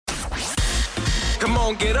Come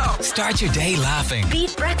on, get up. Start your day laughing.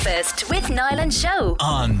 Beat Breakfast with Niall and Show.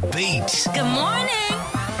 On Beat. Good morning.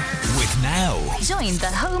 With Now. Join the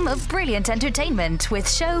home of brilliant entertainment with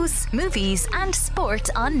shows, movies and sport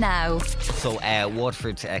on Now. So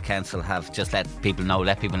Waterford Council have just let people know,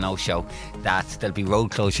 Show, that there'll be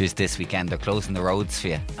road closures this weekend. They're closing the roads for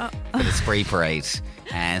you for the spree parade.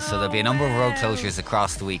 And so there'll be a number of road closures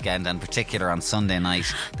across the weekend, and in particular on Sunday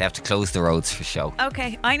night they have to close the roads for show.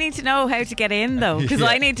 Okay, I need to know how to get in though, because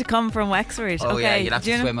I need to come from Wexford. Oh okay. yeah, you'll have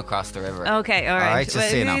to swim across the river. Okay, all right. Just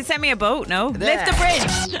so you know. Send me a boat, no? There. Lift the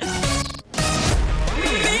bridge.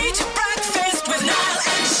 Beat Breakfast with Niall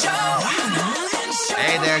and Show.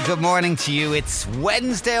 Hey there, good morning to you. It's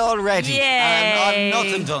Wednesday already. Yay. And I've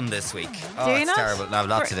nothing done this week. Do you it's not? terrible. I have a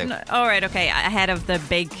lot to do. No, all right, okay. Ahead of the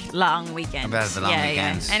big long weekend. Ahead of the long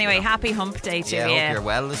weekend. Yeah. Anyway, happy hump day to you. I hope you're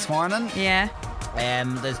well this morning. Yeah.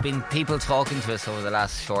 There's been people talking to us over the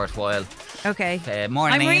last short while. Okay.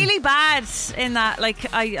 Morning. I'm really bad in that.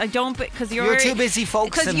 Like, I don't, because you're too busy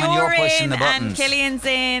focusing when you're pushing the buttons. And Killian's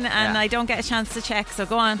in, and I don't get a chance to check. So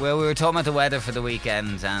go on. Well, we were talking about the weather for the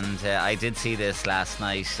weekend, and I did see this last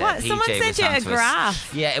night. What? PJ Someone sent you a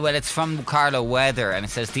graph. Yeah, well, it's from Carlo Weather, and it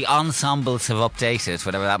says the ensembles have updated,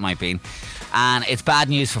 whatever that might be. And it's bad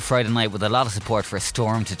news for Friday night, with a lot of support for a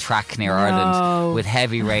storm to track near Ireland, with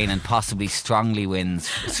heavy rain and possibly strong winds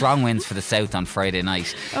for the south on Friday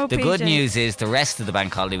night. The good news is the rest of the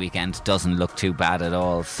bank holiday weekend doesn't look too bad at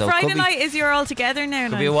all. So Friday night is you're all together now.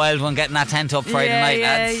 Could be a wild one getting that tent up Friday night.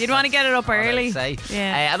 Yeah, you'd want to get it up early.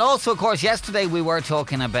 Yeah. And also, of course, yesterday we were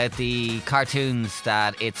talking about the cartoons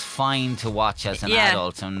that it's fine to watch as an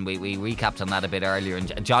adult, and we recapped on that a bit earlier.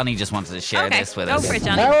 And Johnny just wanted to share this with us. Go for it,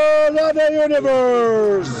 Johnny. Power of the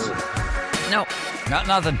universe. No. Not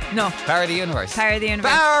nothing. No. Power of the universe. Power of the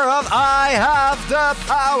universe. Power of I have the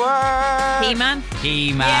power. He-Man.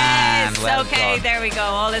 He-Man. Yes. Well okay, done. there we go.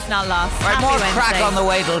 All is not lost. Right, Happy more Wednesday. crack on the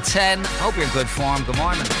way till 10. Hope you're in good form. Good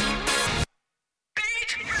morning.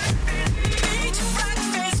 Beat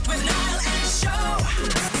Breakfast with Niall and Show.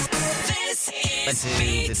 This Went is to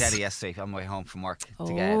Beat. the deli yesterday on my way home from work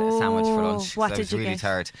to get a sandwich for lunch. What 'cause did I was you really get?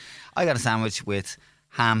 tired. I got a sandwich with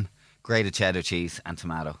ham, grated cheddar cheese and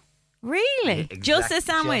tomato. Really? Yeah, Just a exact-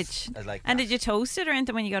 sandwich? just like and that. did you toast it or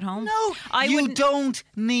anything when you got home? No, I you wouldn't. don't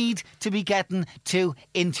need to be getting too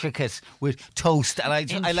intricate with toast. And I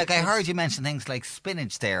heard you mention things like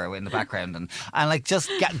spinach there in the background, and like just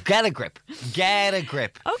get a grip, get a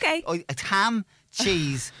grip. Okay. Oh, it's ham,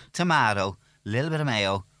 cheese, tomato, a little bit of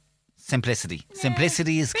mayo. Simplicity.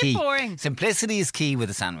 Simplicity is bit key. boring. Simplicity is key with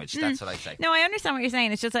a sandwich. That's what I say. No, I understand what you're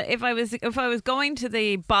saying. It's just that if I was going to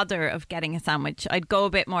the bother of getting a sandwich, I'd go a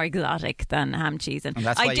bit more exotic than ham, cheese, and And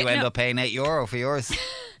that's why you end up paying €8 for yours.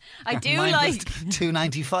 I do Mine like. was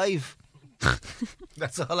 $2.95.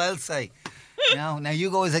 That's all I'll say. Now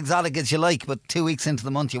you go as exotic as you like, but 2 weeks into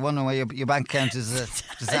the month, you wonder why your bank account is a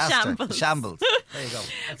disaster. Shambles. There you go.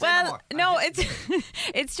 Well, no,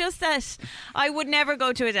 it's just that I would never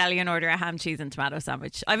go to a deli and order a ham, cheese and tomato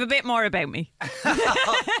sandwich. I've a bit more about me.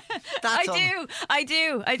 I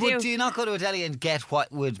do. But do you not go to a deli and get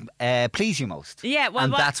what would please you most? Yeah, well,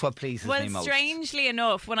 and that's what pleases me most. Well, strangely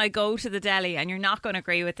enough, when I go to the deli, and you're not going to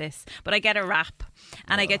agree with this, but I get a wrap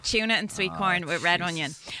and I get tuna and sweet corn with red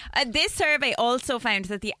onion. This survey also found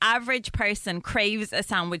that the average person craves a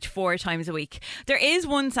sandwich 4 times a week. There is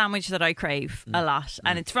one sandwich that I crave a lot,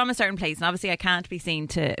 and it's from a certain place, and obviously I can't be seen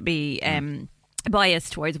to be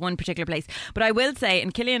biased towards one particular place, but I will say,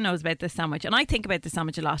 and Killian knows about this sandwich, and I think about this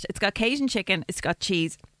sandwich a lot. It's got Cajun chicken, it's got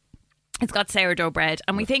cheese, it's got sourdough bread,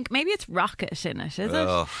 and we think maybe it's rocket in it, is it?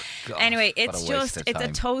 Oh, God, anyway, it's a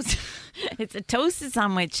toast. It's a toasted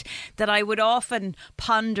sandwich that I would often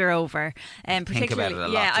ponder over, and particularly, about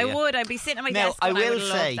it a lot, I would. I'd be sitting at my now, desk. I and will would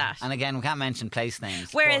say, love that. and again, we can't mention place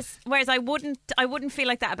names. Whereas I wouldn't feel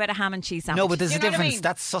like that about a ham and cheese sandwich. No, but there's Do a you know what I difference. mean?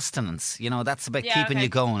 That's sustenance. That's about keeping okay. you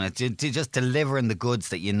going. It's just delivering the goods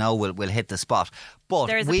that will hit the spot. But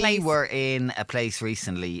There is a we place. were in a place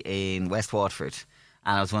recently in West Waterford,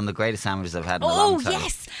 and it was one of the greatest sandwiches I've had in a long time. Oh,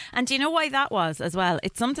 yes. And do you know why that was as well?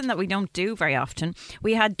 It's something that we don't do very often.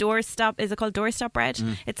 We had doorstop, is it called doorstop bread?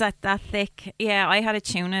 It's that thick. Yeah, I had a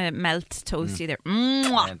tuna melt toasty there.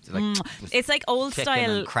 It's like old Chicken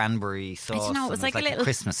style. and cranberry sauce. I don't know, it was and like a little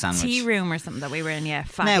Christmas sandwich. tea room or something that we were in. Yeah,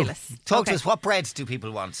 fabulous. Now, talk Okay. to us. What bread do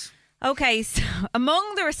people want? Okay, so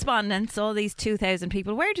among the respondents, all these 2,000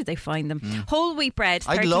 people, where did they find them? Whole wheat bread.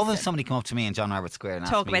 I'd love if somebody come up to me in John Roberts Square and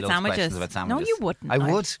talk ask me about loads of sandwiches. questions about sandwiches. No, you wouldn't.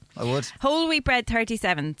 I would. Whole wheat bread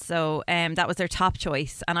 37. So that was their top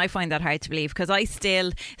choice, and I find that hard to believe because I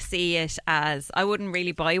still see it as I wouldn't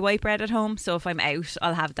really buy white bread at home. So if I'm out,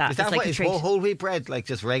 I'll have that. Is that it's like what a is treat. whole wheat bread like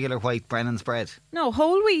just regular white Brennan's bread? No,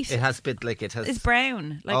 whole wheat. It has it has. It's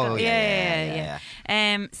brown. Like Oh, yeah.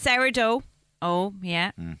 Sourdough. Oh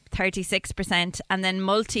yeah, 36%, and then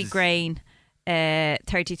multigrain,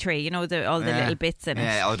 33. You know all the little bits in it.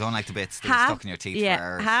 Yeah, I don't like the bits. They're stuck in your teeth. Yeah, for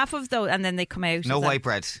hours. half of those, and then they come out. No as a- white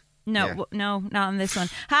bread. No, Here. no, not on this one.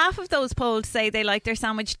 Half of those polled say they like their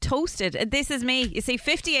sandwich toasted. This is me. You see,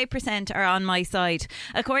 58% are on my side.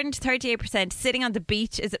 According to 38%, sitting on the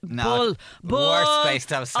beach is bull. Bull. Worst place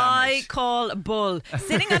to have a sandwich. I call bull.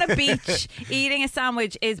 Sitting on a beach eating a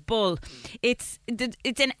sandwich is bull. It's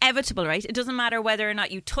inevitable, right? It doesn't matter whether or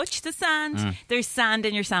not you touch the sand. There's sand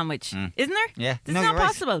in your sandwich, isn't there? Yeah. It's No, not you're right.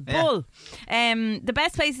 possible. Yeah. Bull. The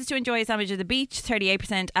best places to enjoy a sandwich are the beach,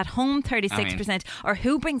 38%. At home, 36%. Or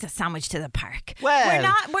who brings a sandwich to the park?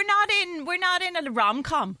 Well- we're not in a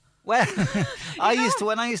rom-com. Well,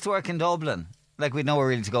 when I used to work in Dublin, like we'd know where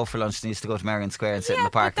really to go for lunch, and used to go to Marion Square and sit in the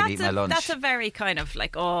park but and eat my lunch. That's a very kind of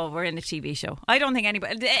like, oh, we're in a TV show. I don't think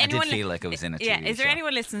anybody. I did feel like I was in a TV Yeah, is there show.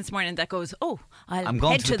 anyone listening this morning that goes, oh, I'm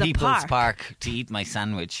going head to the the People's Park to eat my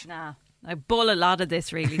sandwich. Nah, I bull a lot of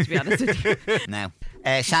this, really, to be honest with you. Now,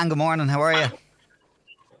 Shan, good morning. How are you?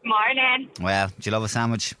 Morning. Well, do you love a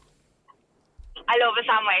sandwich? I love a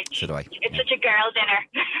sandwich. So do I. It's such a girl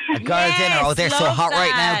dinner. A girl dinner. Oh, they're so love hot right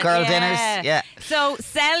now. that. Girl Yeah. dinners. Yeah. So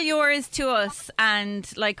sell yours to us and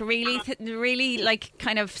like really like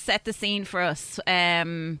kind of set the scene for us.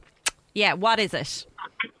 Yeah, what is it?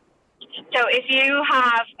 So if you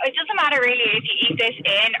have, it doesn't matter really if you eat this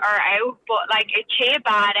in or out, but like a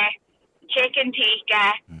ciabatta, chicken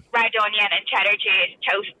tikka, red onion and cheddar cheese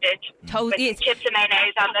toasted with yes. chips and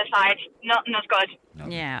mayonnaise on the side. Nothing is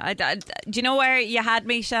good. Yeah, do you know where you had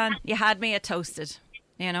me, Sean? You had me at toasted,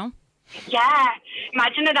 you know? Yeah.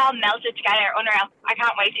 Imagine it all melted together. Unreal. I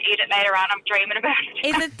can't wait to eat it later on. I'm dreaming about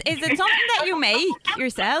it. Is it something that you make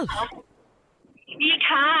yourself? You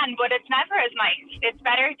can, but it's never as nice. It's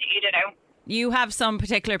better to eat it out. You have some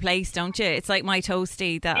particular place, don't you? It's like my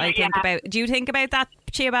toasty that I think about. Do you think about that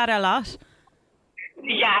ciabatta a lot?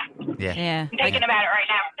 Yeah. Yeah. I'm thinking about it right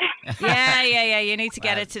now. Yeah. You need to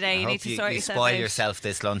get it today. You I need hope to sort you yourself spoil out. yourself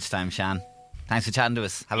this lunchtime, Shan. Thanks for chatting to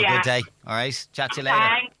us. Have a Yeah. good day. All right. Chat to you later.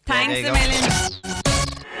 Thanks. Yeah, Thanks there a you go. million.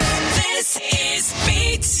 This is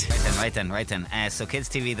Beat. Right then. So kids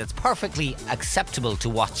TV that's perfectly acceptable to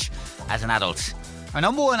watch as an adult. Our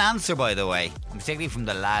number one answer, by the way, particularly from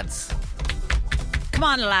the lads, Come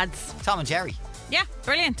on, lads. Tom and Jerry. Yeah,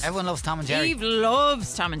 brilliant. Everyone loves Tom and Jerry. Eve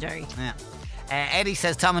loves Tom and Jerry. Yeah. Eddie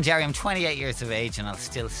says, Tom and Jerry, I'm 28 years of age and I'll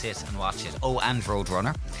still sit and watch it. Oh, and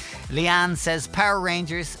Roadrunner. Leanne says, Power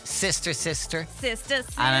Rangers, Sister. Sister.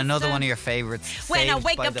 And another one of your favourites, When I Saved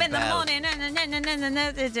wake by up in the Bell. morning,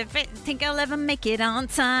 think I'll ever make it on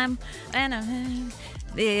time. And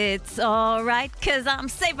it's all right, because I'm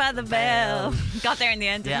saved by the bell. Got there in the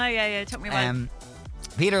end, didn't I? Yeah, it took me a while.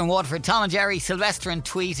 Peter in Waterford, Tom and Jerry, Sylvester and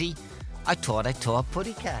Tweety. I thought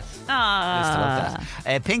Putty Cat. I used to love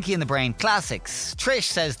that. Pinky in the Brain, classics. Trish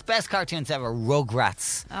says, the best cartoons ever,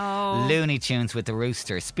 Rugrats. Oh. Looney Tunes with the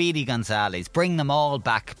Rooster, Speedy Gonzales. Bring them all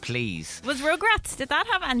back, please. Was Rugrats, did that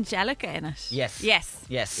have Angelica in it? Yes. Yes.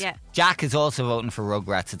 Yeah. Jack is also voting for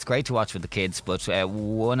Rugrats. It's great to watch with the kids, but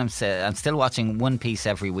I'm still watching One Piece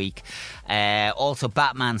every week. Also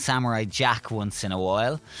Batman Samurai Jack once in a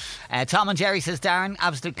while. Tom and Jerry says, Darren,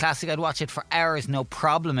 absolute classic. I'd watch it for hours, no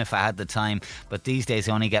problem if I had the time. But these days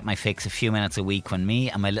I only get my fix a few minutes a week when me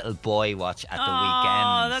and my little boy watch at the weekend.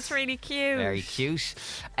 Oh, that's really cute. Very cute.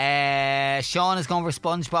 Sean is going for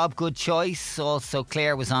SpongeBob. Good choice. Also,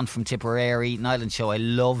 Claire was on from Tipperary. Niall and Show. I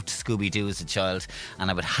loved Scooby-Doo as a child, and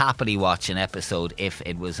I would happily watch an episode if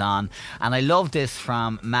it was on. And I love this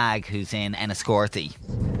from Mag, who's in Enniscorthy.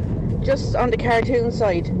 Just on the cartoon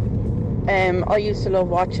side, I used to love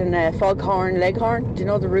watching Foghorn Leghorn. Do you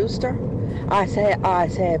know the rooster? I say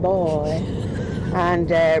boy. And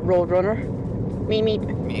Roadrunner. Me.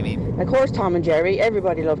 Of course, Tom and Jerry.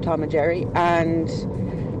 Everybody loved Tom and Jerry. And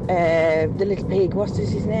the little pig, what's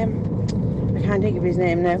his name? I can't think of his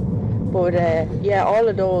name now. But yeah, all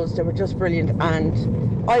of those, they were just brilliant.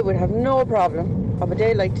 And I would have no problem of a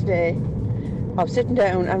day like today of sitting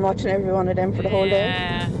down and watching every one of them for the whole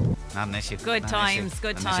day. Not an issue. Good times.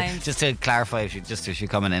 Just to clarify, if you're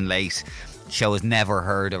coming in late, Show has never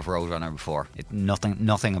heard of Roadrunner before.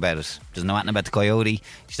 Nothing about it. Doesn't know anything about the coyote.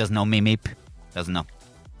 She doesn't know Meep. Doesn't know.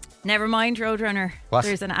 Never mind, Roadrunner. What?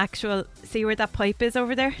 There's an actual. See where that pipe is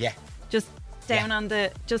over there? Yeah. Just down on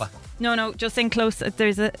the. Just What? no, just in close.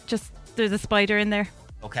 There's a spider in there.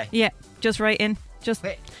 Okay. Yeah, just right in.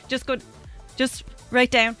 Wait. Just good. Just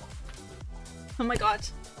right down. Oh my god.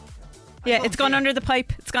 Yeah, it's gone under the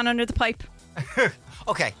pipe. It's gone under the pipe.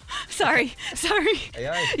 Okay. Sorry. Are you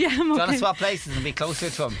all right? Yeah, I'm Do you want okay. to swap places and be closer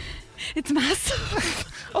to him? It's massive.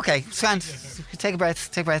 Okay, Strand. Take a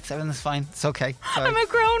breath. Everything's fine. It's okay. Sorry. I'm a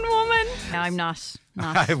grown woman. No, I'm not.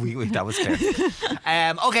 That was clear.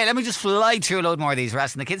 Okay, let me just fly through a load more of these. We're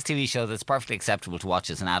asking the kids' TV show that's perfectly acceptable to watch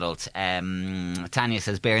as an adult. Tanya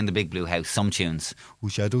says, Bear in the Big Blue House, some tunes. Oh,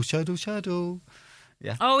 shadow, shadow, shadow.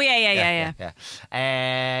 Yeah. Oh, yeah.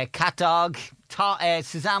 Cat Dog.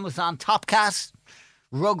 Suzanne was on Top Cat.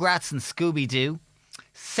 Rugrats and Scooby-Doo.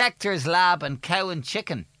 Sector's Lab and Cow and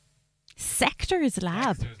Chicken. Sector's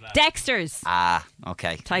Lab. Dexter's. Ah,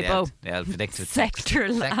 okay. Typo. Yeah, I'll predict it. Sector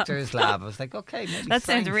Lab. Sector's Lab. I was like, okay, maybe That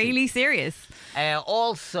sounds sciencey. really serious.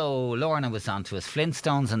 Also, Lorna was on to us.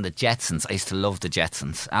 Flintstones and the Jetsons. I used to love the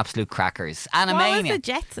Jetsons. Absolute crackers. Animania. What was the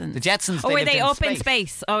Jetsons? The Jetsons. Oh, were lived they in up space. in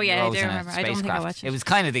space? Oh, yeah, I Rose do in a remember. I don't think I spacecraft. watched it. It was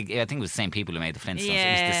kind of I think it was the same people who made the Flintstones. It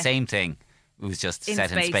Yeah. was the same thing. It was just In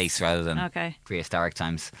set in space. space rather than Okay. prehistoric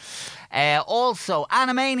times. Also,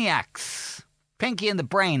 Animaniacs. Pinky and the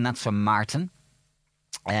Brain. That's from Martin.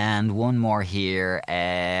 And one more here.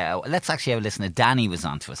 Let's actually have a listen to Danny was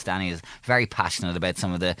on to us. Danny is very passionate about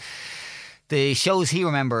some of the shows he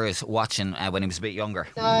remembers watching when he was a bit younger.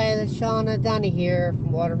 Niall, Shauna, Danny here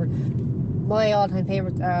from Waterford. My all-time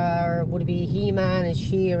favourites would be He-Man and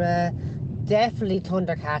She-Ra, definitely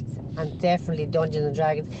Thundercats, and definitely Dungeons and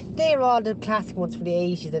Dragons. They're all the classic ones from the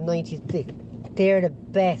 80s and 90s. They're the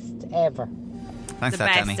best ever. Thanks The for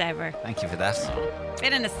that, best Danny. ever. Thank you for that.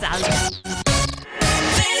 Bit of nostalgia.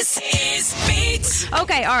 This is Beat.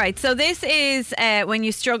 Okay, all right. So this is when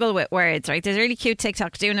you struggle with words, right? There's a really cute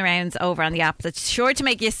TikTok doing the rounds over on the app that's sure to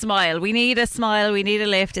make you smile. We need a smile. We need a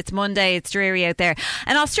lift. It's Monday. It's dreary out there.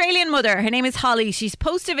 An Australian mother, her name is Holly. She's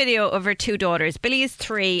posted a video of her two daughters. Billy is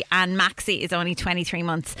 3 and Maxie is only 23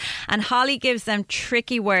 months. And Holly gives them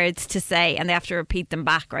tricky words to say and they have to repeat them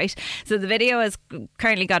back, right? So the video has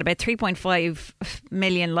currently got about 3.5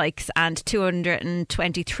 million likes and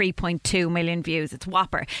 223.2 million views. It's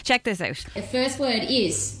whopper. Check this out. The first word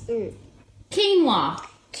is quinoa.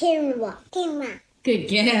 Quinoa. Good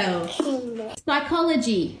girl.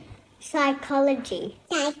 Psychology. Psychology.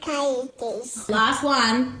 Last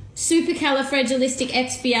one.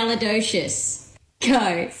 Supercalifragilisticexpialidocious.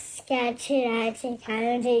 Go.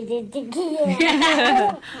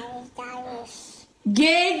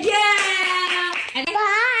 Good girl.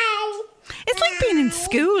 Bye. It's like being in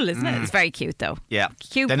school, isn't it? It's very cute, though. Yeah.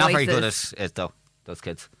 Cute They're not very good voices. at it, though, those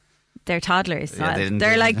kids. They're toddlers. Yeah, they didn't-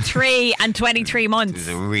 They're they like didn't- 3 and 23 It months. was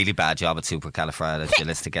a really bad job at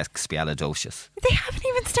supercalifragilisticexpialidocious. They haven't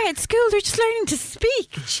even started school. They're just learning to speak.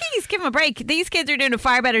 Jeez, give them a break. These kids are doing a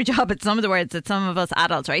far better job at some of the words than some of us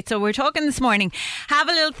adults, right? So we're talking this morning. Have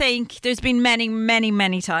a little think. There's been many, many,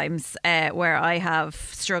 many times where I have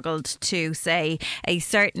struggled to say a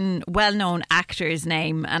certain well-known actor's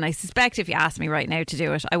name, and I suspect if you ask me right now to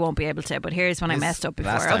do it, I won't be able to. But here's when I messed up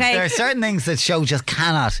before. Last time. Okay. There are certain things that show just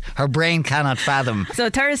cannot, her brain cannot fathom. So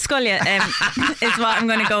Tara Scully is what I'm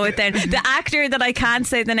going to go with then. The actor that I can't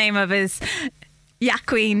say the name of is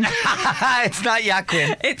Yaquin. It's not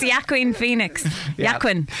Yaquin. It's Yaquin Phoenix. Yeah.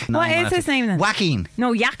 Yaquin. No, What is his name then? Joaquin.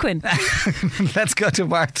 No, Yaquin. Let's go to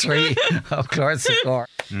part 3 of Clór Score.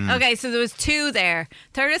 Okay, so there was 2 there.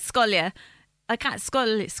 Tara Scully. I can't.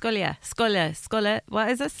 Scully. What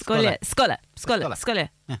is it? Scully.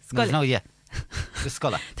 There's no, yeah. Just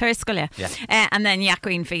Sculla. Tara Scully. Yeah. And then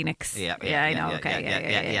Yaquin Phoenix. Yeah, I know. yeah,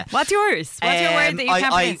 Okay. yeah. What's yours? What's your word that you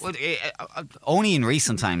can't pronounce? Only in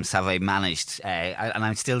recent times have I managed, and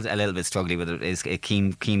I'm still a little bit struggling with it, is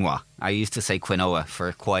quinoa. I used to say quinoa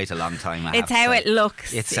for quite a long time. It's how it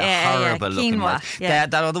looks. It's a horrible looking Quinoa. word. Yeah.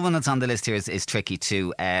 That other one that's on the list here is tricky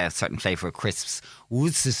too. Certain flavour of crisps.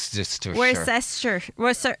 Worcestershire. Worcestershire.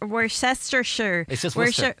 It's just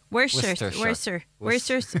Worcester. What is it?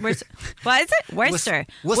 Worcester.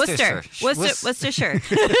 Worcestershire.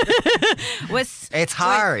 It's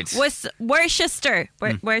hard. Worcester.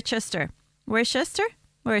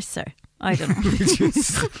 I don't know.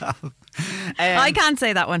 I can't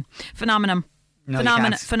say that one. Phenomenon. No, you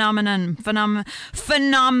can't. Phenomenon.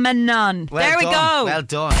 Well There we done. go. Well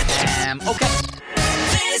done. Okay.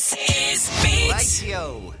 This is Beat.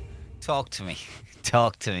 Rightio. Talk to me.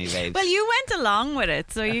 Talk to me, babes. Well, you went along with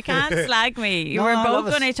it, so you can't slag me. You No, were I both love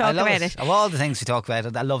going to I talk love about it. Of all the things we talk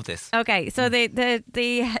about, I love this. Okay, so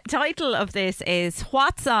the title of this is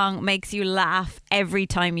 "What song makes you laugh every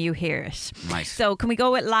time you hear it?" Right. So can we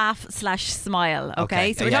go with laugh/smile?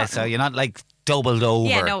 Okay. So we're not, so you're not like doubled over,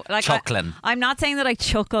 yeah, no, like chuckling. I'm not saying that I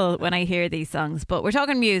chuckle when I hear these songs, but we're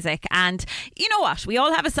talking music. And you know what? We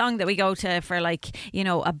all have a song that we go to for, like, you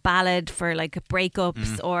know, a ballad for like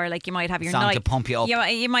breakups, or like you might have your Song night to pump you up.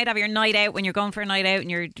 You might have your night out when you're going for a night out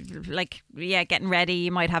and you're like, getting ready.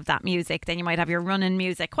 You might have that music. Then you might have your running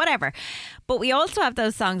music, whatever. But we also have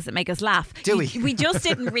those songs that make us laugh. Do we? We just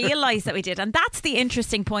didn't realise that we did. And that's the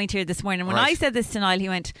interesting point here this morning. When I said this to Niall, he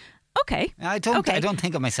went, okay. I don't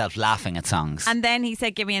think of myself laughing at songs. And then he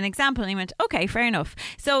said, give me an example. And he went, okay, fair enough.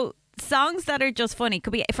 So songs that are just funny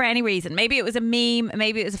could be for any reason. Maybe it was a meme,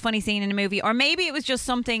 maybe it was a funny scene in a movie, or maybe it was just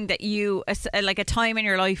something that you, like a time in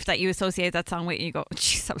your life that you associate that song with, and you go,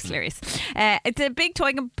 jeez, that was hilarious. It's a big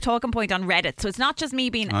talking point on Reddit, so it's not just me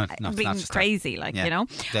being crazy, like, you know.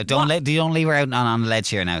 Don't leave her out on the ledge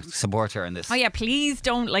here now. Support her in this. Oh yeah, please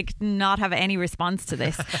don't not have any response to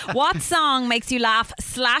this. What song makes you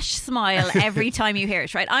laugh/smile every time you hear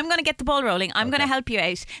it? Right, I'm going to get the ball rolling. I'm going to help you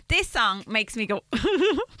out. This song makes me go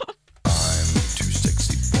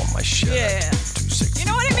my shirt. Yeah. You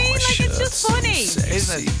know what I mean? Like, it's just funny.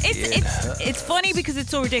 Isn't it? It's funny because it's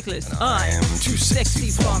so ridiculous. I'm too sexy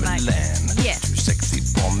for Milan. Yeah. Too sexy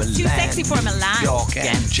for Milan. Too sexy for Milan. York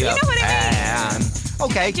and Japan. You know what I mean?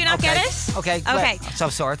 Okay. Do you not get it? Okay. Okay. Well,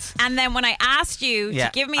 of sorts. And then when I asked you to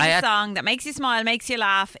give me the song that makes you smile, makes you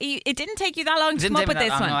laugh, it didn't take you that long to come up with this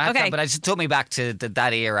one. No, but it just took me back to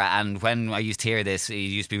that era, and when I used to hear this, it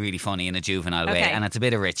used to be really funny in a juvenile way, and it's a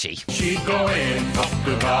bit of Richie. She going fuck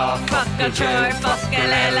a chore, fuck a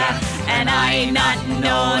lella, and I not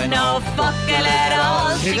no fuck a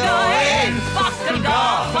lella. She going fuck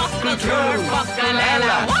a chore, fuck a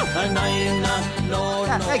lella. and I not know.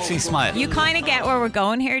 That makes me smile. You kind of get where we're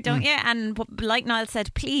going here, don't you? And like Niall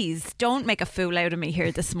said, please don't make a fool out of me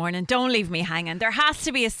here this morning. Don't leave me hanging. There has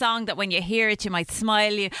to be a song that when you hear it, you might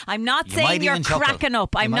smile. I'm not saying you're cracking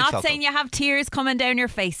up. I'm not saying you have tears coming down your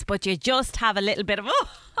face, but you just have a little bit of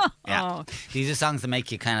yeah. These are songs that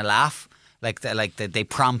make you kind of laugh. Like they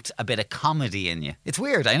prompt a bit of comedy in you. It's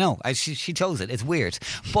weird, I know. She chose it. It's weird,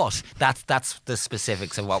 but that's the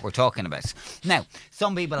specifics of what we're talking about. Now,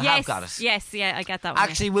 some people have got it. Yes, yeah, I get that one.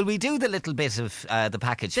 Actually, will we do the little bit of the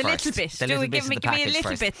package first? Little bit. Give me a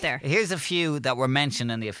little bit there. Here's a few that were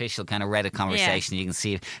mentioned in the official kind of Reddit conversation. You can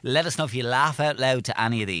see it. Let us know if you laugh out loud to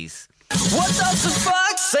any of these. What does the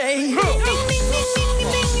fuck say?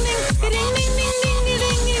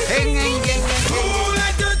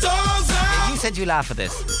 You said you laugh at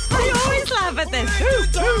this. I always laugh at this.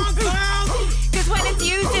 Because when it's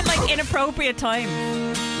used in like inappropriate time.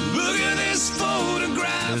 Look at this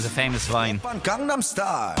photograph. There was a famous Vine. On Gangnam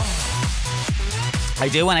Style. I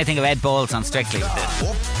do when I think of Ed Balls on Strictly with this.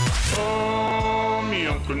 Oh, me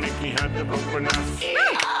Uncle Nicky had the coconut.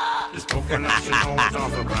 This coconut, you know, it's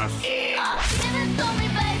off the grass.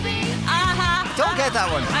 Don't get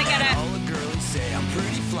that one. I get it. All the girls say I'm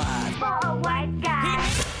pretty fly. For a white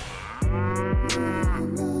guy.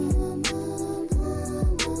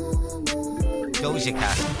 Doja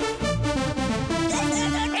Cat.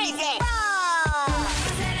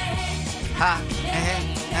 Ha.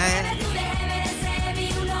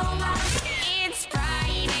 It's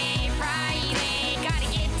Friday, gotta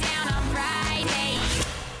get down on Friday.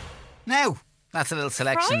 Now, that's a little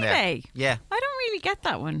selection Friday? there. Yeah. I don't really get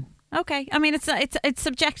that one. Okay, I mean it's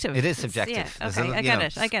subjective. It is subjective. Yeah, okay,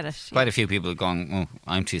 I get it. Quite a few people going, oh,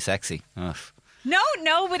 I'm too sexy. Ugh. No,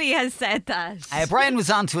 nobody has said that. Brian was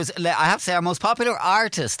on to us. I have to say, our most popular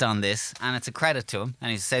artist on this, and it's a credit to him, and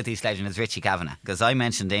he's a South East legend, is Richie Kavanagh. Because I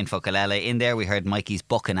mentioned Dane Fuckalele. In there, we heard Mikey's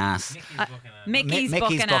bucking ass. Mickey's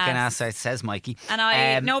bucking ass. Sorry, says Mikey.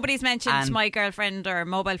 And nobody's mentioned My Girlfriend or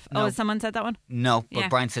Mobile. No. Oh, someone said that one? No, but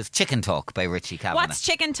Brian says Chicken Talk by Richie Kavanagh. What's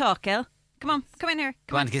Chicken Talk, Gil? Come on, come in here.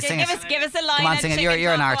 Come on, sing it. Give us a line. Come on, sing it.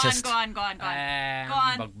 You're an artist. Go on. Go on.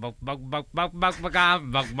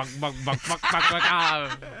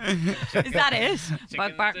 Is that it?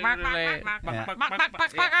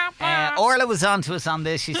 Orla was on to us on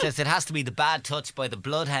this. She says it has to be The Bad Touch by the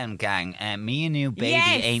Bloodhound Gang. Me and You Baby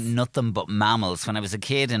Ain't Nothing But Mammals. When I was a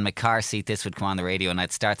kid in my car seat, this would come on the radio and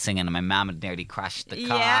I'd start singing and my mum had nearly crashed the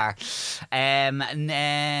car.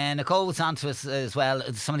 Nicole was on to us as well.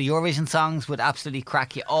 Some of the Eurovision songs would absolutely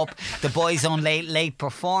crack you up. The Boys' Own Late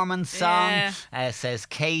Performance song, says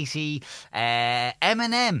Katie.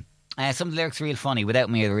 Eminem. Some of the lyrics are real funny. Without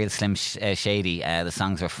me, are real Slim Shady. The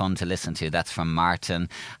songs are fun to listen to. That's from Martin.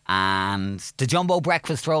 And the Jumbo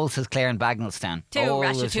Breakfast Roll, says Claire in Bagnallstown.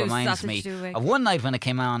 Always reminds me of one night when it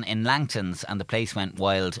came on in Langton's and the place went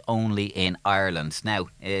wild only in Ireland. Now,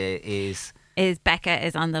 is Becca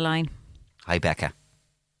is on the line. Hi, Becca.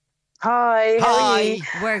 Hi. Hi.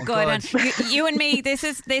 We're good. And you and me, this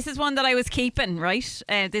is one that I was keeping, right?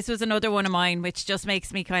 This was another one of mine, which just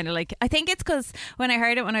makes me kind of like, I think it's because when I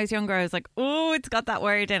heard it when I was younger, I was like, oh, it's got that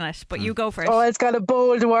word in it. But you go for it. Oh, it's got a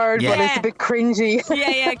bold word, but it's a bit cringy.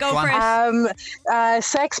 Yeah, go for it.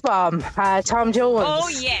 Sex Bomb, Tom Jones. Oh,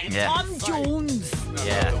 yeah. Tom Jones.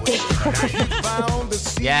 Yeah.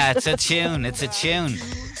 Yeah, it's a tune.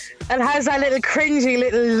 And has that little cringy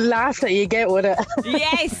little laugh that you get with it.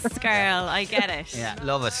 Yes, girl, I get it. Yeah,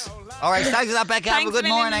 love it. All right, thanks for that, Becca. Thanks have a good a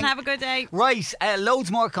million, morning. Have a good day. Right,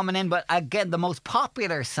 loads more coming in, but again, the most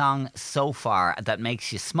popular song so far that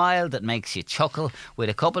makes you smile, that makes you chuckle, with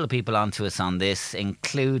a couple of people onto us on this,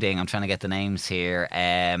 including, I'm trying to get the names here,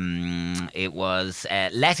 it was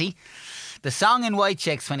Letty. The song in White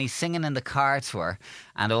Chicks when he's singing in the car tour,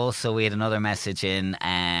 and also we had another message in,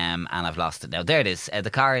 and I've lost it now. There it is.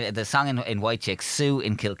 The song in White Chicks, Sue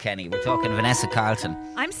in Kilkenny. We're talking Vanessa Carlton.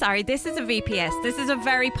 I'm sorry, this is a VPS. This is a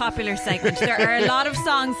very popular segment. There are a lot of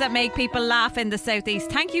songs that make people laugh in the southeast.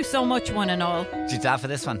 Thank you so much, one and all. Did you laugh for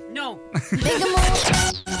this one? No.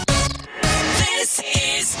 This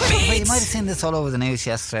is Well, you might have seen this all over the news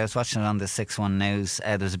yesterday. I was watching it on the 6-1 News.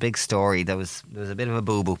 There was a big story. There was a bit of a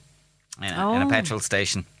boo-boo in a petrol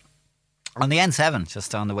station on the N7,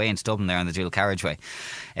 just on the way into Dublin there on the dual carriageway.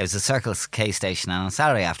 It was a Circle K station, and on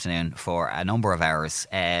Saturday afternoon for a number of hours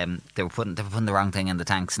they were putting the wrong thing in the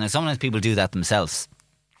tanks. Now sometimes people do that themselves,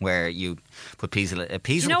 where you put diesel in a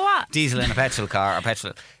petrol car or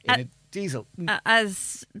petrol in a diesel.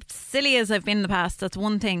 As silly as I've been in the past, that's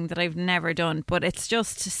one thing that I've never done, but it's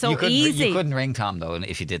just so easy. You couldn't ring Tom though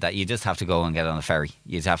if you did that. You just have to go and get on a ferry.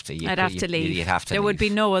 You'd have to. I'd have to leave. You'd have to. There would be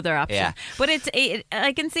no other option. Yeah. But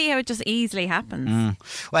I can see how it just easily happens.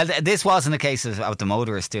 Well, this wasn't a case of the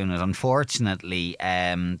motorists doing it. Unfortunately,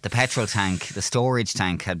 the petrol tank, the storage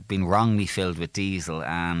tank, had been wrongly filled with diesel,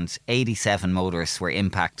 and 87 motorists were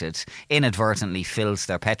impacted. Inadvertently filled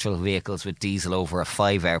their petrol vehicles with diesel over a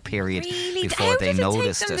 5-hour period. Really? Before they noticed it. How did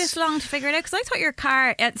it take them this long to figure it out? Because I thought your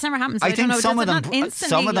car, it's never happened. So I think some of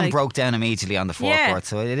them like broke down immediately on the forecourt,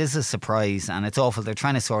 so it is a surprise, and it's awful. They're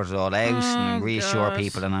trying to sort it all out and reassure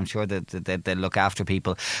people, and I'm sure that they look after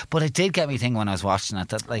people. But it did get me thinking when I was watching it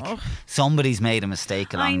that somebody's made a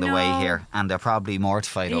mistake along the way here, and they're probably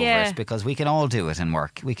mortified over it, because we can all do it in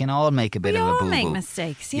work. We can all make a bit of a boo-boo. We all make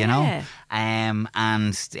mistakes, you know. And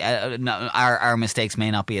our mistakes may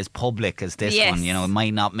not be as public as this one. You know, it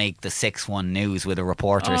might not make the 6-1 News with a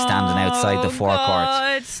reporter standing outside the forecourt.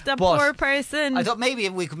 God, the poor person. I thought maybe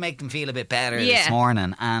we could make them feel a bit better this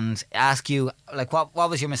morning and ask you, like, what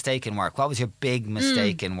was your mistake in work? What was your big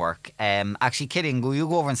mistake in work? Actually, kidding. Will you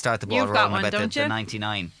go over and start the ball rolling about the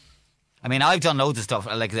 99? I mean, I've done loads of stuff.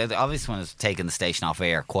 Like, the obvious one is taking the station off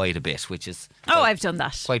air quite a bit, which is I've done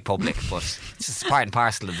that. Quite public, but it's just part and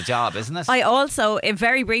parcel of the job, isn't it? I also,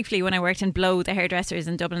 very briefly, when I worked in Blow, the hairdressers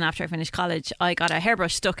in Dublin after I finished college, I got a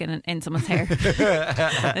hairbrush stuck in someone's hair.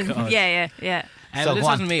 Yeah. But this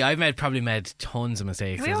wasn't me. I've probably made tons of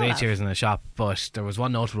mistakes. I was 8 years in a shop, but there was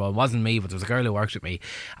one notable one. It wasn't me, but there was a girl who worked with me,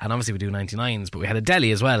 and obviously we do 99s, but we had a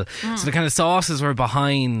deli as well. So the kind of sauces were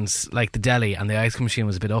behind like the deli, and the ice cream machine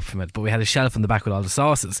was a bit up from it, but we had a shelf in the back with all the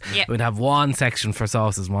sauces. We'd have one section for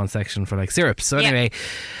sauces, one section for like syrups. So anyway,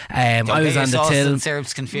 I was on the till. And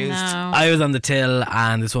syrups confused. No. I was on the till,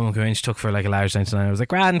 and this woman came in. She took for like a large 99. I was like,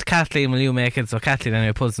 "Grand, Kathleen, will you make it?" So Kathleen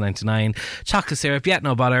anyway pulls the 99. Chocolate syrup,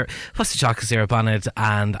 no bother. Puts the chocolate syrup on it,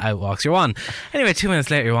 and out walks your one. Anyway, 2 minutes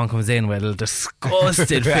later, your one comes in with a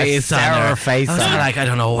disgusted face on her. I was like, I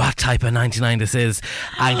don't know what type of 99 this is.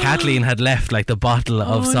 And Kathleen had left like the bottle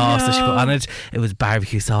of sauce that she put on it. It was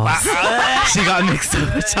barbecue sauce. She got mixed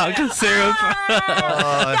up with chocolate syrup.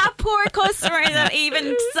 That poor customer that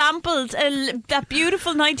even sampled that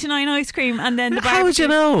beautiful 99 ice cream, and then the barbecue. How would you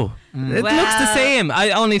know? It looks the same.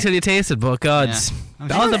 only till you taste it, but God.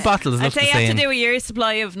 All the bottles look the same. I'd say you have to do a year's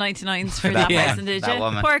supply of 99s for that person, did you?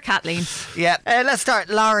 Woman. Poor Kathleen. Yeah. Let's start.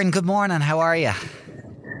 Lauren, good morning. How are you?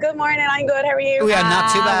 Good morning. I'm good. How are you? We are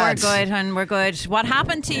not too bad. We're good. What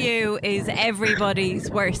happened to you is everybody's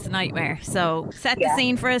worst nightmare. So set the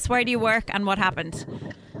scene for us. Where do you work and what happened?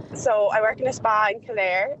 So I work in a spa in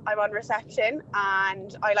Kildare. I'm on reception,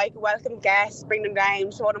 and I welcome guests, bring them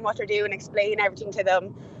down, show them what they're doing, explain everything to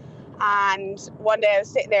them. And one day I was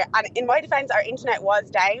sitting there, and in my defence, our internet was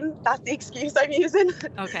down. That's the excuse I'm using.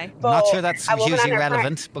 Okay. Not sure that's hugely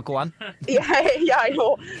relevant, but go on. Yeah, I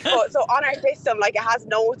know. But so on our system, like, it has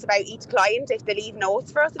notes about each client if they leave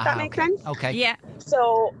notes for us, if that makes sense. Okay. Yeah.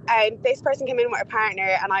 So this person came in with a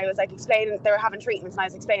partner, and I was like explaining, they were having treatments, and I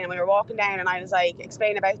was explaining, we were walking down, and I was like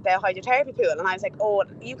explaining about the hydrotherapy pool, and I was like, oh,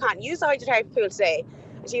 you can't use the hydrotherapy pool today.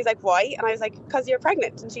 And she was like, why? And I was like, because you're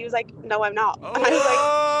pregnant. And she was like, no, I'm not. And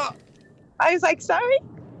I was like, sorry?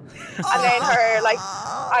 And then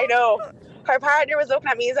I know, her partner was looking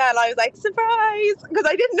at me as well, and I was like, surprise, because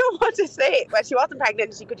I didn't know what to say. But she wasn't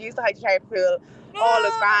pregnant, she could use the hydrotherapy pool, all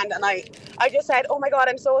was grand. And I just said, oh my God,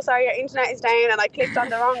 I'm so sorry, your internet is down, and I clicked on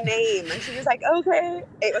the wrong name. And she was like, okay.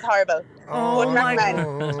 It was horrible. Wouldn't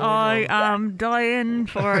recommend. I am dying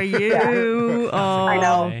for you. Oh, I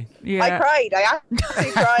know. Yeah. I cried. I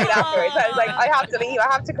actually cried afterwards. I was like, I have to leave. I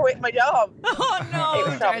have to quit my job. Oh, no. It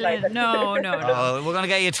was traumatizing. No. Oh, we're going to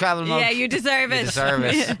get you a travel mug. Yeah, you deserve it. You deserve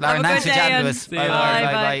it. Have Lauren, a thanks good for day, chatting to and us. see Bye, you. bye.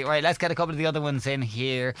 Bye. Right, let's get a couple of the other ones in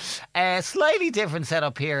here. Slightly different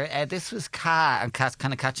setup here. This was kind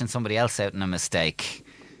of catching somebody else out in a mistake.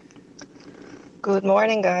 Good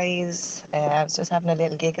morning, guys. I was just having a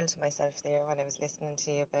little giggle to myself there when I was listening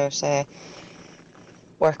to you about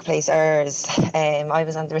workplace errors. I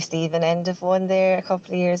was on the receiving end of one there a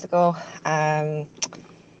couple of years ago. When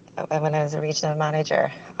I was a regional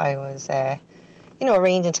manager, I was,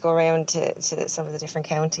 arranging to go around to some of the different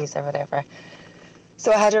counties or whatever.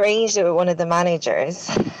 So I had arranged it with one of the managers,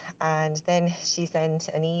 and then she sent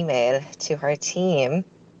an email to her team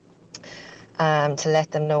to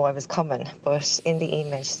let them know I was coming. But in the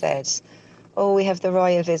email she said, oh, we have the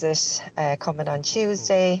royal visit coming on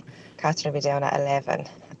Tuesday. Catherine will be down at 11.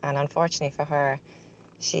 And unfortunately for her,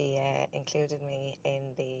 she included me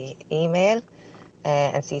in the email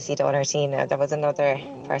and CC'd on her team. Now, there was another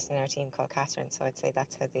person in her team called Catherine, so I'd say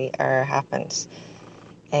that's how the error happened.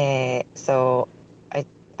 So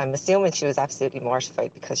I'm assuming she was absolutely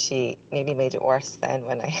mortified, because she nearly made it worse then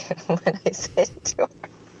when I said it to her.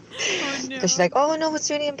 Because she's like, oh no, it's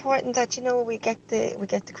really important that we get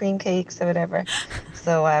the cream cakes or whatever.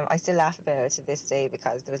 So I still laugh about it to this day,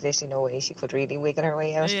 because there was literally no way she could really wiggle her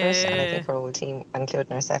way out of it, and I think her whole team,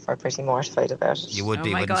 including herself, are pretty mortified about it. You would be,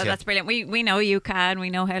 wouldn't you? Oh my God, that's brilliant. We know you can. We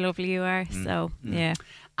know how lovely you are. So yeah.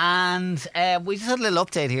 And we just had a little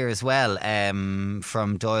update here as well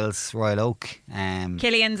from Doyle's Royal Oak.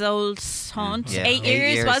 Killian's old haunt. Yeah. 8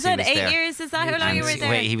 years, was it? 8 there. years? Is that how long you were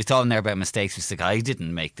there? He was talking there about mistakes. He was like, I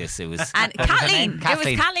didn't make this. It was and Kathleen. It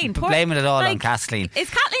was Kathleen. Blaming it all on Kathleen. Is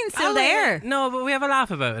Kathleen still there? No, but we have a laugh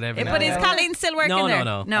about it every now But and is then. Kathleen still working there?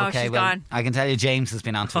 No. Okay, she's gone. I can tell you James has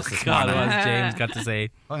been on to us this God, morning. what's James got to say?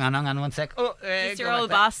 Hang on 1 sec. It's your old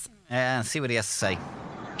boss. See what he has to say.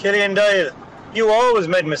 Killian Niall, you always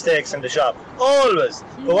made mistakes in the shop. Always.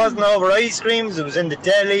 It wasn't over ice creams, it was in the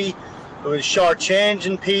deli, it was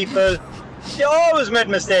short-changing people. You always made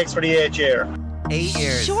mistakes for the 8th year. 8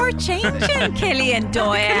 years. Short-changing Killian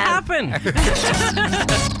Doyle. It can happen.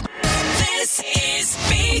 This is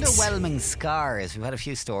Beat. Underwhelming scars. We've had a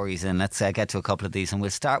few stories in. Let's get to a couple of these, and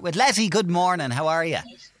we'll start with Letty. Good morning. How are you?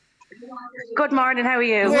 Good morning. How are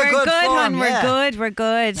you? We're good, fun, hon. We're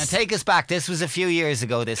good. Now take us back. This was a few years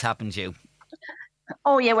ago. This happened to you.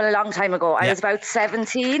 Oh, yeah, well, a long time ago. I was about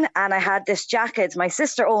 17 and I had this jacket. My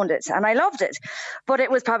sister owned it and I loved it. But it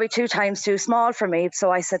was probably 2 times too small for me. So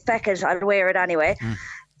I said, feck it, I'll wear it anyway.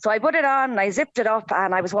 So I put it on and I zipped it up,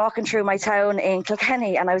 and I was walking through my town in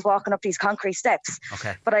Kilkenny, and I was walking up these concrete steps.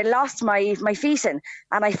 Okay. But I lost my feet in,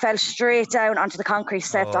 and I fell straight down onto the concrete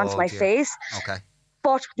steps, onto my face. Okay.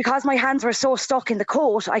 But because my hands were so stuck in the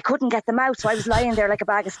coat, I couldn't get them out. So I was lying there like a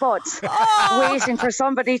bag of spuds, waiting for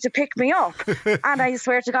somebody to pick me up. And I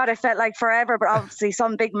swear to God, it felt like forever. But obviously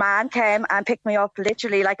some big man came and picked me up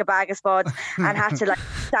literally like a bag of spuds, and had to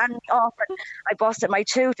stand me up. And I busted my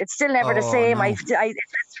tooth. It's still never the same. No. It's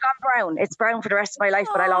gone brown. It's brown for the rest of my life,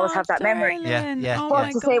 but I'll always have that memory. Yeah. But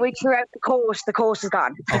to say we threw out the coat is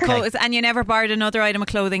gone. Okay. And you never borrowed another item of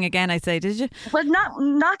clothing again, I'd say, did you? Well,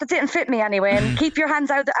 not that didn't fit me anyway. And keep your hands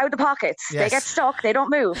out the pockets. Yes. They get stuck. They don't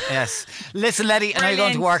move. Yes. Listen, Letty, I know you're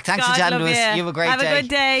going to work. Thanks for chatting to us. You have a great day. Have a good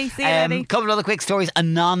day. See you, Letty. Couple of other quick stories.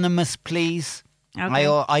 Anonymous, please. Okay.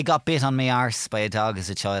 I got bit on my arse by a dog as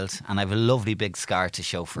a child, and I have a lovely big scar to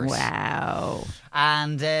show for it. Wow.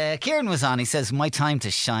 And Kieran was on. He says, my time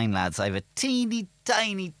to shine, lads. I have a teeny,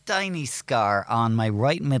 tiny scar on my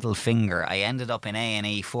right middle finger. I ended up in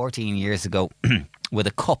A&E 14 years ago with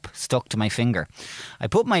a cup stuck to my finger. I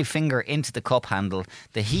put my finger into the cup handle.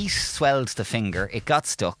 The heat swelled the finger. It got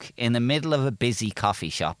stuck in the middle of a busy coffee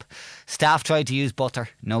shop. Staff tried to use butter.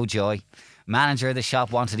 No joy. Manager of the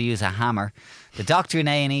shop wanted to use a hammer. The doctor in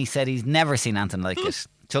A&E said he's never seen anything like it.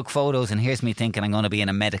 Took photos, and here's me thinking I'm going to be in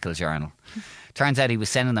a medical journal. Turns out he was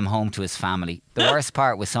sending them home to his family. The worst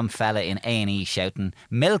part was some fella in A&E shouting,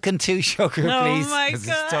 "Milk and 2 sugar, please." Oh my 'cause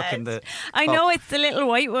he's stuck in the I know it's the little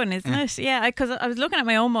white one, isn't it? Yeah, because I was looking at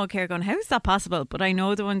my own mug here going, how is that possible? But I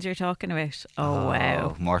know the ones you're talking about. Oh,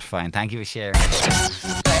 wow. Mortifying. Thank you for sharing.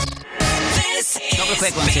 A couple of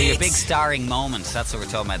quick ones here. Your big starring moments. That's what we're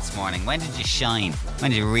talking about this morning. When did you shine?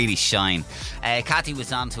 When did you really shine? Kathy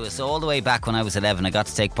was on to us all the way back when I was 11. I got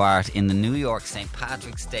to take part in the New York St.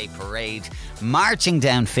 Patrick's Day Parade, marching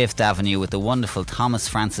down 5th Avenue with the wonderful Thomas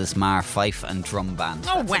Francis Marr Fife and Drum Band.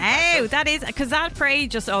 Oh, wow. That is, because that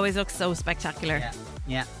parade just always looks so spectacular.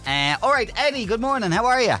 Yeah. All right, Eddie, good morning. How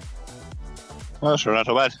are you? Oh, sure, not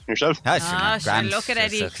too bad. Yourself? Sure, look at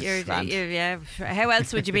Eddie. Yeah. How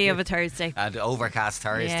else would you be of a Thursday? An overcast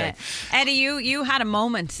Thursday. Yeah. Eddie, you had a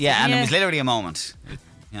moment. Yeah, and it was literally a moment.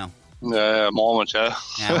 You know. Moment, yeah.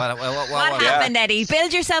 Yeah, what happened, Eddie?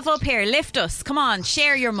 Build yourself up here. Lift us. Come on,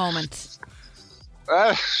 share your moment.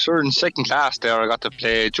 Sure, in second class there, I got to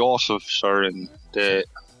play Joseph, sir, in the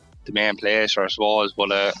main place, I suppose, but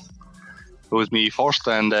it was me first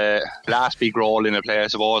and last big role in a play, I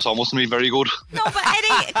suppose, so I mustn't be very good. No, but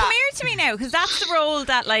Eddie, come here to me now, because that's the role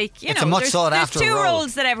that, like, you it's know, a much there's sought after two role.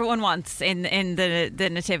 roles that everyone wants in the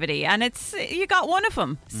nativity, and it's you got one of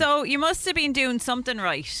them, so you must have been doing something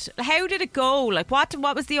right. How did it go? Like, what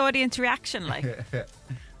was the audience reaction like?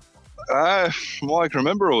 Well, I can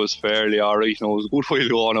remember it was fairly alright. It was a good while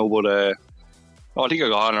ago now, but I think I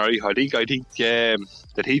got on alright. I think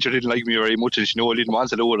the teacher didn't like me very much, and she knew I didn't want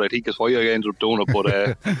to do it. I think that's why I ended up doing it, but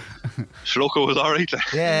look, it was alright.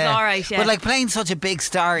 Yeah. It was alright, yeah. But like playing such a big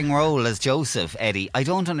starring role as Joseph, Eddie, I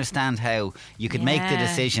don't understand how you could make the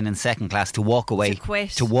decision in second class to walk away,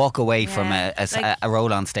 to walk away from a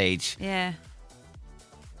role on stage. Yeah.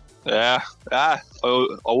 Yeah, I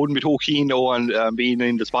wouldn't be too keen though on being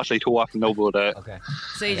in the spotlight too often though, but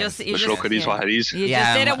so you just look, it is what it is. You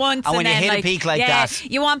just did it once, and when then, you hit a peak like that,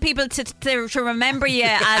 you want people to remember you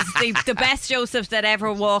as the best Joseph that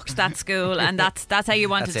ever walked that school, and that's how you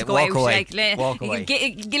wanted to go walk out. Away. Like, walk away.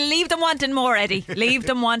 Leave them wanting more, Eddie. Leave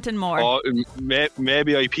them wanting more. Oh,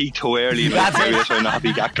 maybe I peaked too early. That's why I'm not a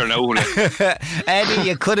big actor now. Eddie,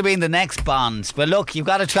 you could have been the next Bond, but look, you've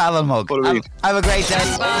got a travel mug. Have a great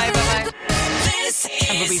day. Bye.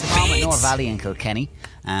 We'll be the mom at Nor Valley in Kilkenny.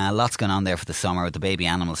 Lots going on there for the summer with the baby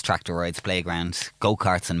animals, tractor rides, playground,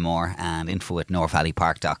 go-karts and more, and info at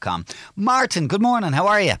norvalleypark.com. Martin, good morning. How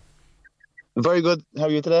are you? Very good. How are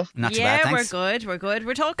you today? Not too bad, thanks. We're good.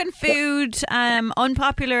 We're talking food,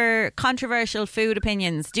 unpopular, controversial food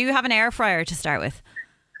opinions. Do you have an air fryer to start with?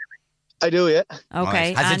 I do, yeah.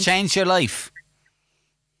 Okay. Right. Has it changed your life?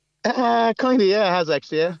 Kind of, yeah, it has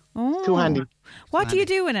actually, yeah. Oh. Too handy. What do you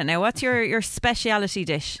do in it now? What's your speciality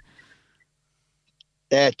dish?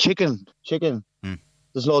 Chicken.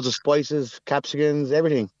 There's loads of spices, capsicums,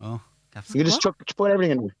 everything. Oh, capsicums. You just put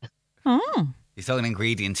everything in there. Oh. You're talking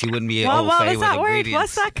ingredients. You wouldn't be what was with that word?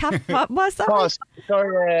 ingredients. What's that word?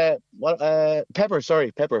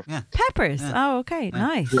 Sorry, pepper. Yeah. Peppers. Yeah. Oh, okay. Yeah.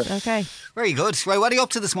 Nice. Yeah. Okay. Very good. Right, what are you up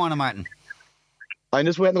to this morning, Martin? I'm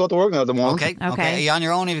just waiting to go to work now at the moment. Okay. Are you on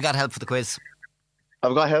your own or have you got help for the quiz?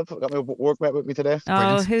 I've got help. I've got my workmate with me today. Oh,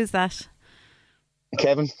 Brilliant. who's that?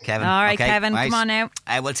 Kevin. All right, okay, Kevin, right. come on now.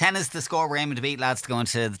 Well, 10 is the score we're aiming to beat, lads, to go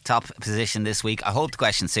into the top position this week. I hope the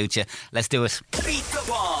question suits you. Let's do it. Beat the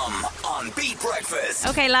Bomb on Beat Breakfast.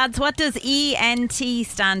 Okay, lads, what does ENT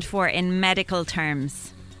stand for in medical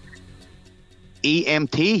terms?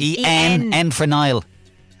 EMT? N for Niall.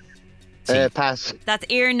 Pass. That's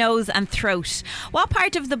ear, nose and throat. What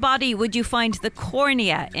part of the body would you find the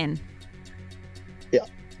cornea in?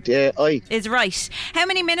 Eye. Is right. How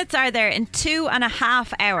many minutes are there in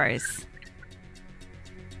 2.5 hours?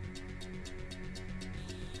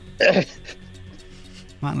 Come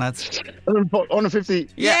on, lads. 150.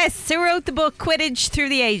 Yes. Who wrote the book Quidditch Through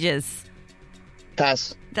the Ages?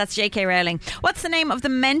 Pass. That's J.K. Rowling. What's the name of the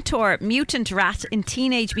mentor mutant rat in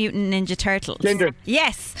Teenage Mutant Ninja Turtles? Splinter.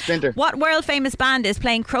 Yes. Splinter. What world famous band is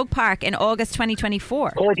playing Croke Park in August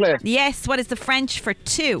 2024? Coldplay. Yes. What is the French for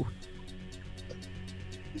two?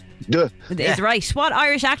 Duh. Is right. What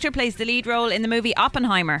Irish actor plays the lead role in the movie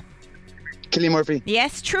Oppenheimer? Cillian Murphy.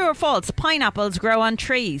 Yes. True or false? Pineapples grow on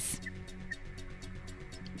trees.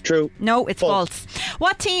 True. No, it's false.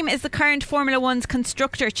 What team is the current Formula One's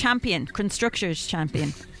constructors champion?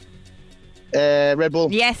 Red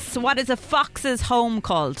Bull. Yes. What is a fox's home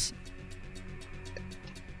called?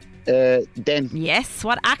 Den. Yes.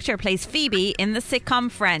 What actor plays Phoebe in the sitcom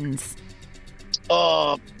Friends?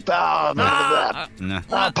 No.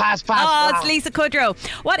 Pass. Oh, it's Lisa Kudrow.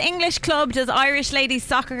 What English club does Irish ladies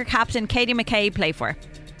soccer captain Katie McCabe play for?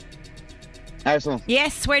 Arsenal.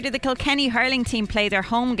 Yes. Where do the Kilkenny hurling team play their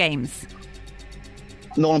home games?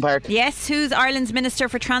 Nolan Park. Yes. Who's Ireland's Minister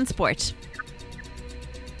for Transport?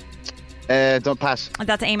 Don't pass.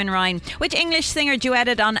 That's Eamon Ryan. Which English singer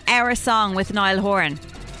duetted on Our Song with Niall Horan?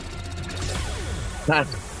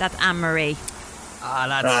 Pass. That's Anne-Marie.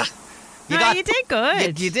 That's... You did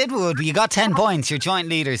good. You did good. You got 10 points. You're joint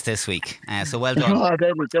leaders this week. So well done.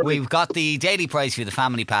 We've got the daily prize for you, the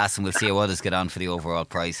family pass, and we'll see how others get on for the overall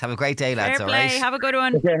prize. Have a great day, lads. Fair All play. right. Have a good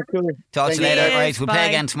one. Okay, cool. Talk to you later. Cheers. Right. We'll Bye. play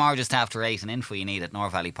again tomorrow just after 8, and info you need at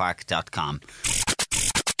norvalleypark.com.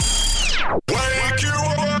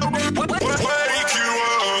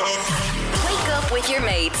 Wake up with your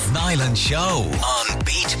mates. Niall and Show on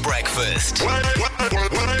Beat Breakfast.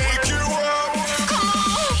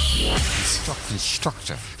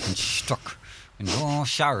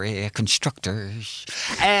 Constructors.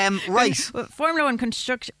 Right. Formula One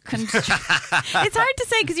construction. It's hard to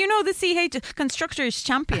say because you know the CH constructors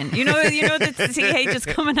champion. You know that the CH is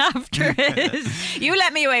coming after it. You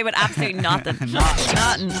let me away with absolutely nothing.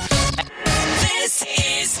 Nothing. This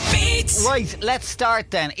is Beat. Right, let's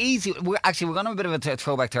start then. Easy. We're going to have a bit of a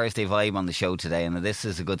Throwback Thursday vibe on the show today, and this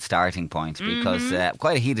is a good starting point because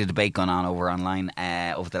quite a heated debate going on online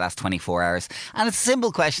over the last 24 hours. And it's a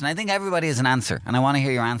simple question. I think everybody has an answer, and I want to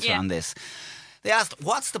hear your answer on this. They asked,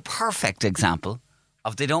 what's the perfect example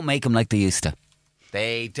of they don't make them like they used to?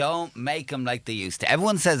 They don't make them like they used to.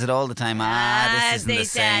 Everyone says it all the time. This isn't the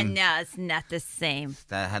same. No, it's not the same.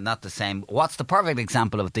 Not the same. What's the perfect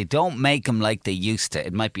example of it? They don't make them like they used to?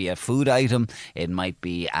 It might be a food item. It might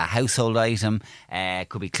be a household item. It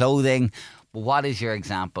could be clothing. But what is your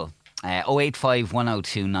example? 085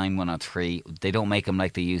 102 9103. They don't make them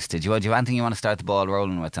like they used to. Do you have anything you want to start the ball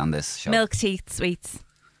rolling with on this show? Milk teeth sweets.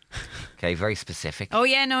 Okay, very specific. Oh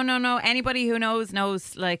yeah, no. Anybody who knows,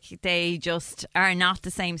 like they just are not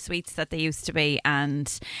the same sweets that they used to be,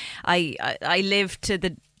 and I live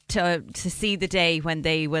to see the day when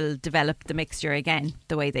they will develop the mixture again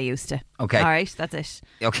the way they used to. Okay, all right, that's it.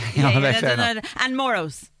 Okay, and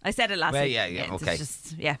Moros. I said it last week. Yeah. Okay,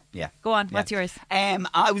 yeah. Go on. What's yours? I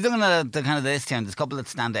was looking at the kind of list here, and there's a couple that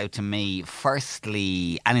stand out to me.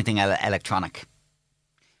 Firstly, anything electronic.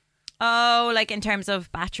 Oh, like in terms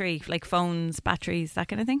of battery, like phones, batteries, that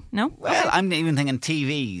kind of thing? No? Well, I'm even thinking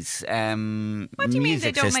TVs, what do you mean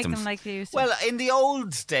they don't systems. make them like they used to? Well, in the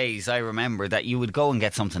old days, I remember that you would go and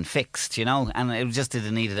get something fixed, and it just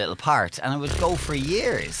didn't need a little part, and it would go for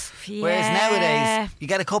years. Yeah. Whereas nowadays, you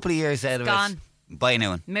get a couple of years out of gone. it. Buy a new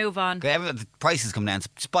one. Move on. The prices come down, so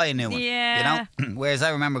just buy a new one. Yeah. Whereas I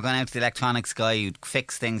remember going out to the electronics guy, you'd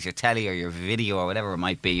fix things, your telly or your video or whatever it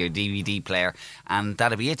might be, your DVD player, and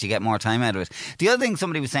that'd be it. You get more time out of it. The other thing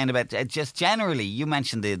somebody was saying about just generally, you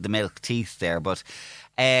mentioned the milk teeth there, but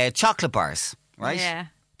chocolate bars, right? Yeah.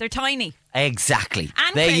 They're tiny. Exactly.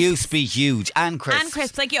 And they crisps. used to be huge. And crisps. And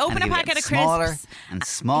crisps. Like you open a packet of smaller crisps. And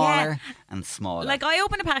smaller and smaller. Like I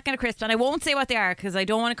open a packet of crisps and I won't say what they are because I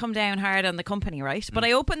don't want to come down hard on the company, right? But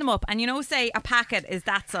I open them up and say a packet is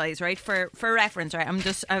that size, right? For reference, right?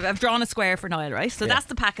 I've drawn a square for Niall, right? So that's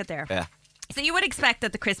the packet there. Yeah. So you would expect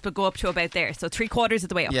that the crisp would go up to about there. So 3/4 of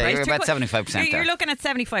the way up, yeah, right? You're about 75% there. You're looking at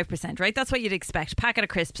 75%, right? That's what you'd expect. Packet of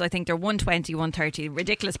crisps, I think they're 120, 130.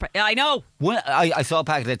 Ridiculous. I know. I saw a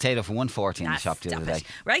packet of potato for 140 in the shop the other day.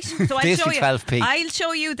 Right? So I'll show you. 12p. I'll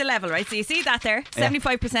show you the level, right? So you see that there?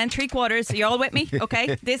 75%, 3/4. You're all with me?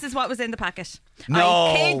 Okay? This is what was in the packet. No.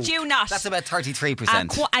 I kid you not. That's about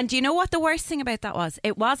 33%. And do you know what the worst thing about that was?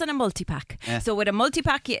 It wasn't a multi-pack. Yeah. So with a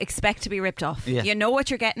multi-pack, you expect to be ripped off. Yeah. You know what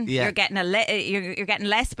you're getting. Yeah. You're getting you're getting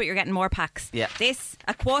less, but you're getting more packs. Yeah. This,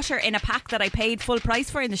 a quarter in a pack that I paid full price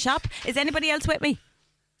for in the shop. Is anybody else with me?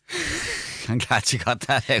 I'm glad you got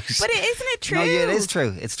that out. But isn't it true? No, yeah, it is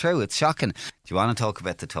true. It's true. It's shocking. Do you want to talk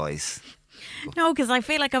about the toys? No, because I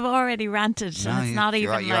feel like I've already ranted and it's not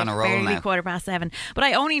even you're on a roll barely now. 7:15. But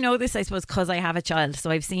I only know this, I suppose, because I have a child,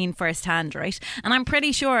 so I've seen firsthand, right? And I'm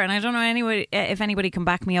pretty sure, and I don't know if anybody can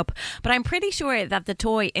back me up, but I'm pretty sure that the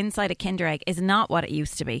toy inside a Kinder Egg is not what it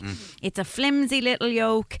used to be. It's a flimsy little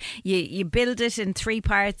yolk. You build it in 3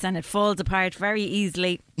 parts and it falls apart very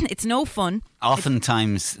easily. It's no fun.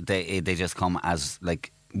 Oftentimes they just come as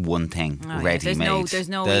like one thing Oh, ready yeah. made. There's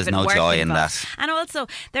no even work joy in involved. that. And also,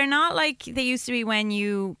 they're not like they used to be when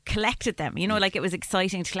you collected them. You know, like it was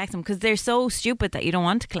exciting to collect them because they're so stupid that you don't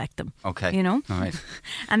want to collect them. Okay. You know? All right.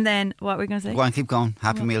 And then, what were we going to say? Go on, keep going.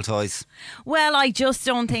 Happy Meal toys. Well, I just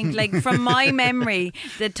don't think, like, from my memory,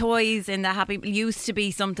 the toys in the Happy used to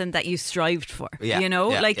be something that you strived for. Yeah, You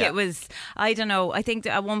know? yeah, Like, yeah. it was, I don't know, I think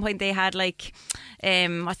that at one point they had, like,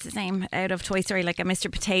 what's his name out of Toy Story, like a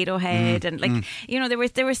Mr. Potato Head. And, like, you know, there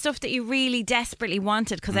was stuff that you really desperately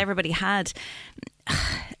wanted because everybody had.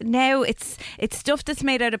 Now it's stuff that's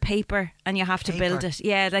made out of paper and you have to build it.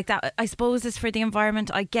 Yeah, like that. I suppose it's for the environment.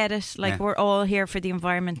 I get it. Like we're all here for the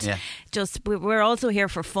environment. Yeah. Just we're also here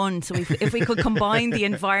for fun. So if we could combine the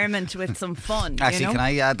environment with some fun, Actually, you know? can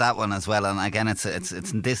I add that one as well? And again, it's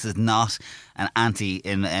this is not an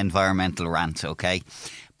anti-environmental rant, okay?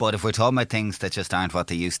 But if we're talking about things that just aren't what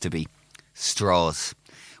they used to be, straws.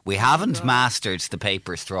 We haven't mastered the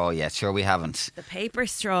paper straw yet. Sure, we haven't. The paper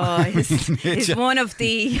straw is one of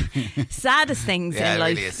the saddest things Yeah, in it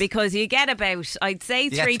life really is. because you get about, I'd say,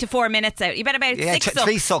 Yeah, 3 to 4 minutes out. You get about 6 sucks.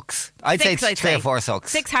 3 sucks. I'd say Six, 3 or 4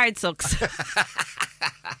 sucks. 6 hard sucks.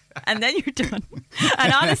 And then you're done.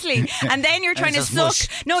 And honestly, and then you're trying to it's just suck.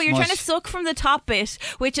 mush. No, you're It's trying to mush. suck from the top bit,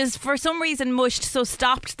 which is for some reason mushed, so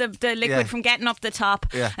stopped the liquid Yeah. from getting up the top.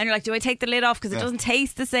 Yeah. And you're like, do I take the lid off? Because it Yeah. doesn't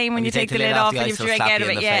taste the same when When you take the lid off the and you ice have will to drink slap out you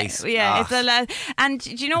of in it. the Yeah, face. yeah. Ah. It's and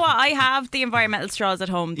do you know what? I have the environmental straws at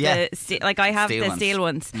home. Yeah. Like I have Steel the ones. steel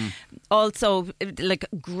ones. Also, like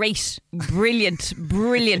great, brilliant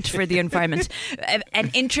for the environment.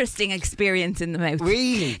 An interesting experience in the mouth.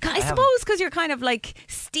 Really? I suppose because you're kind of like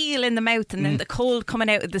steel in the mouth and then the cold coming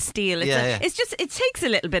out of the steel. It's just, it takes a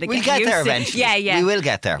little bit of We'll getting get there used to. eventually. Yeah, yeah. We will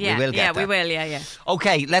get there. Yeah, We will get there. we will, yeah.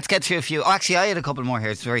 Okay, let's get to a few. Oh, actually, I had a couple more here.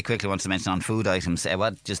 Just very quickly, I wanted to mention on food items.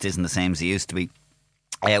 What just isn't the same as it used to be.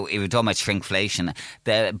 We were talking about shrinkflation.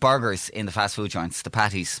 The burgers in the fast food joints, the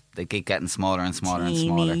patties, they keep getting smaller and smaller and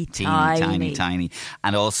smaller. Tiny.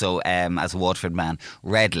 And also, as a Waterford man,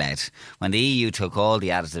 red lead. When the EU took all the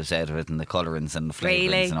additives out of it and the colourings and the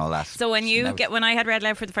flavourings Really? and all that. So when I had red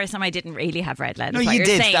lead for the first time, I didn't really have red lead. No, is what you you're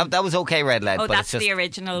did. saying. That was okay, red lead. Oh, but that's it's just, the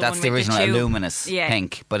original That's one the with the original tube. luminous Yeah.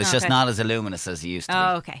 pink. But it's just Okay. not as luminous as it used to be.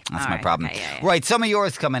 Oh, okay. That's All my right. problem. Okay, yeah. Right, some of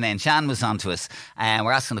yours coming in. Shan was on to us.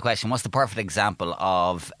 We're asking the question, what's the perfect example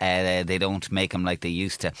of they don't make them like they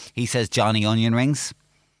used to? He says Johnny Onion Rings.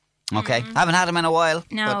 Okay, haven't had them in a while.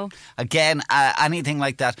 No. But again, anything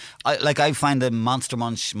like that. I find the Monster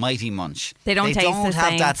Munch, Mighty Munch. They don't taste the have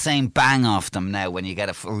same. that same bang off them now when you get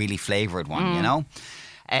a really flavoured one, you know.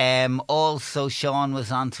 Also, Sean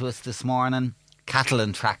was on to us this morning. Cattle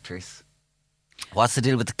and tractors. What's the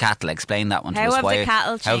deal with the cattle? Explain that one to How us. have the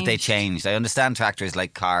cattle How have they changed? changed? I understand tractors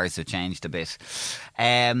like cars have changed a bit.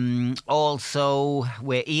 Also,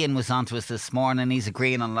 where Ian was on to us this morning, he's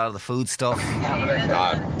agreeing on a lot of the food stuff.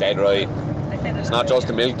 Dead right. It's not just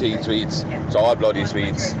the milk tea sweets, it's all bloody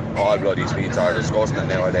sweets. All bloody sweets are disgusting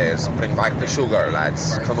nowadays. Bring back the sugar,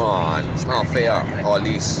 lads. Come on, it's not fair. All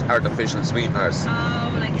these artificial sweeteners.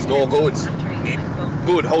 It's no good.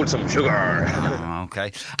 Good, wholesome sugar.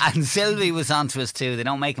 Okay. And Sylvie was on to us too. They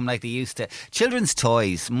don't make them like they used to. Children's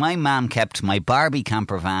toys. My mum kept my Barbie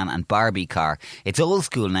camper van and Barbie car. It's old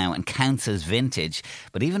school now and counts as vintage.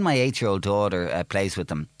 But even my 8-year-old daughter plays with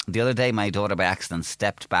them. The other day my daughter by accident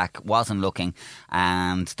stepped back, wasn't looking,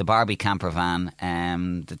 and the Barbie camper van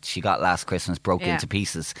that she got last Christmas broke into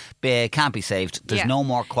pieces. Can't be saved. There's no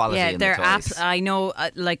more quality in the toys. I know,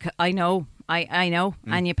 I know.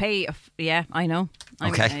 And you pay, I know.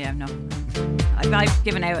 Okay. Yeah, no. I've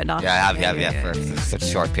given out enough. Yeah, I have, for such a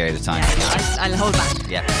short period of time. I'll hold back.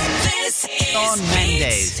 Yeah. This is Shawn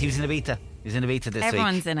Mendes. He was in Ibiza. He's in Ibiza this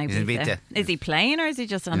Everyone's week. in He's in Ibiza. Is he playing or is he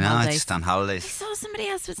just on no, holidays? just on holidays. I saw somebody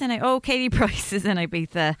else was in it. Oh, Katie Price is in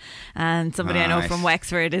Ibiza, and somebody I know Right. from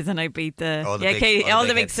Wexford is in Ibiza. All the yeah, big- Katie, all all the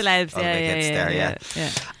the big hits. celebs. All the big hits there, yeah.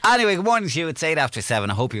 Anyway, good morning to you. It's 8:07.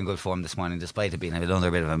 I hope you're in good form this morning, despite it being another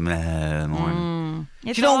bit of a meh morning.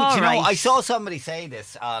 It's Do you know? all right. I saw somebody say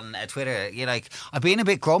this on Twitter. You're like, I've been a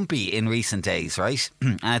bit grumpy in recent days, right?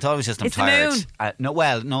 And I thought it was just I'm It's the tired. moon.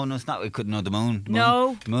 No, it's not. It couldn't. No, the moon.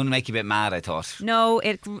 No. The moon will make you a bit mad. I thought. No,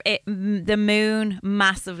 the moon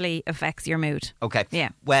massively affects your mood. Okay. Yeah.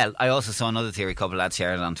 Well, I also saw another theory. A couple of lads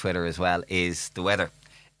shared it on Twitter as well. Is the weather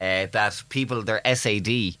that people their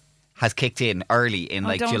SAD has kicked in early in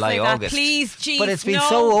like don't July, say that. August. Please, jeez, but it's been no.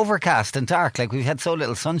 so overcast and dark. Like we've had so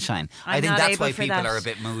little sunshine. I I'm think not that's able why for people that. are a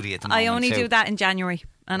bit moody at the moment. I only too. do that in January.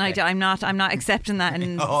 And I'm not accepting that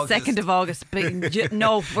in August. 2nd of August. But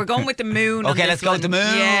no, we're going with the moon. on Okay, this let's go with the one.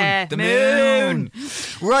 moon. Yeah, The moon.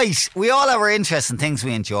 Right. We all have our interests and things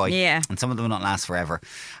we enjoy. Yeah. And some of them don't last forever.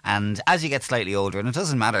 And as you get slightly older, and it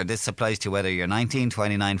doesn't matter, this applies to whether you're 19,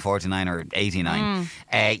 29, 49 or 89,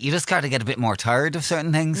 you just start to get a bit more tired of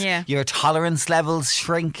certain things. Yeah. Your tolerance levels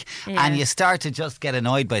shrink Yeah. and you start to just get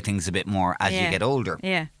annoyed by things a bit more as you get older.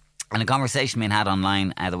 Yeah. And a conversation being had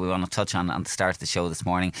online that we want to touch on at the start of the show this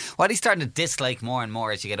morning. What are you starting to dislike more and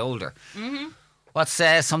more as you get older? Mm-hmm. What's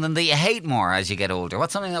something that you hate more as you get older?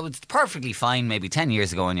 What's something that was perfectly fine maybe 10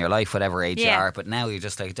 years ago in your life, whatever age you are, but now you're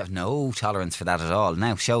just like, no tolerance for that at all.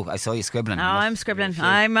 Now, I saw you scribbling. Oh, I'm scribbling.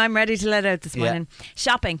 I'm ready to let out this morning.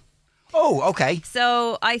 Shopping. Oh, okay.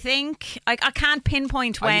 So I think I can't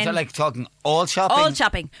pinpoint when. Are you like talking all shopping? All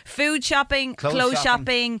shopping. Food shopping, clothes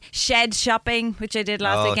shopping, shed shopping, which I did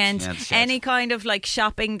last weekend. Yeah, shed. Any kind of like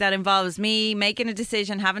shopping that involves me making a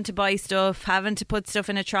decision, having to buy stuff, having to put stuff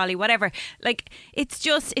in a trolley, whatever. Like, it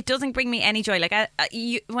doesn't bring me any joy. Like,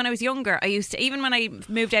 when I was younger, I used to, even when I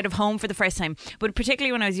moved out of home for the first time, but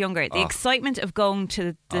particularly when I was younger, the excitement of going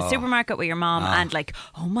to the supermarket with your mom and like,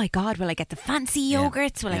 oh my God, will I get the fancy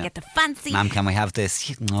yogurts? Will I get the fancy? Ma'am, can we have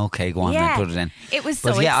this? Okay, go on, then put it in. It was so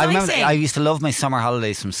exciting. I remember exciting. I used to love my summer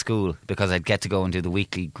holidays from school because I'd get to go and do the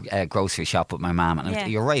weekly grocery shop with my mum.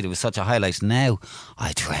 And you're right, it was such a highlight. Now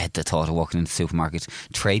I dread the thought of walking into the supermarket,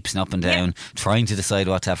 traipsing up and down, trying to decide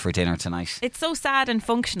what to have for dinner tonight. It's so sad and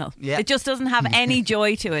functional. Yeah. It just doesn't have any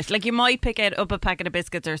joy to it. Like, you might pick up a packet of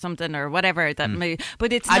biscuits or something or whatever that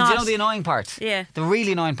but it's And not. do you know the annoying part? Yeah. The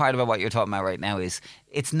really annoying part about what you're talking about right now is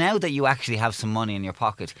it's now that you actually have some money in your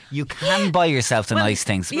pocket, you can buy yourself the nice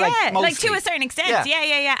things. Yeah, like mostly. to a certain extent.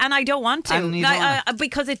 Yeah. And I don't want to. And you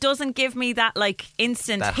because it doesn't give me that like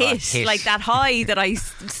instant That hit, like that high that I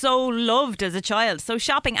so loved as a child. So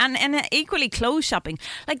shopping and equally clothes shopping.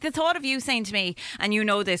 Like, the thought of you saying to me, and you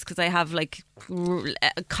know this because I have like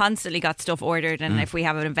constantly got stuff ordered, and if we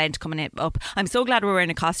have an event coming up, I'm so glad we're wearing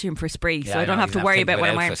a costume for Spree, so I don't have to worry about what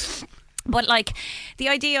I'm wearing. But like, the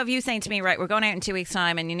idea of you saying to me, right, we're going out in 2 weeks'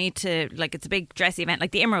 time and you need to, like, it's a big dressy event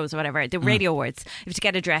like the IMROs or whatever, the radio awards, you have to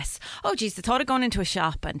get a dress. Oh geez, the thought of going into a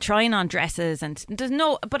shop and trying on dresses, and there's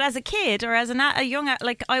no, but as a kid or as a young,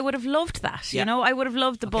 like, I would have loved that, you know, I would have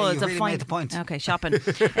loved the buzz you of really made the point. Okay, shopping.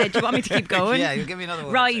 Do you want me to keep going? Yeah, you give me another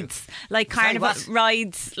one. Rides, like carnival what?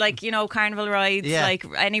 rides, like, you know, carnival rides, like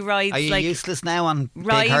any rides. Are you like, useless now on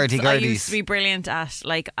rides, big hurdy-gurdies? I used to be brilliant at,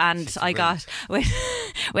 like, and I got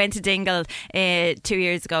went to Dingle 3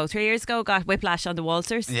 years ago, got whiplash on the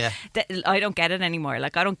waltzers. Yeah. I don't get it anymore.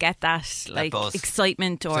 Like, I don't get that like buzz.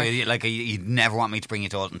 excitement or So you'd never want me to bring you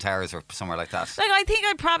to Alton Towers or somewhere like that? like, I think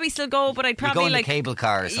I'd probably still go, but I'd You go probably in like the cable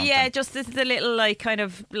car or something? Yeah, just the little like kind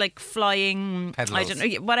of like flying Pedals. I don't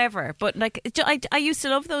know, whatever. But like, I used to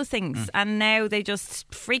love those things, and now they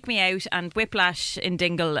just freak me out. And whiplash in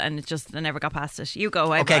Dingle, and I never got past it. You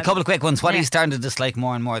go. Okay, a couple of quick ones. What are you starting to dislike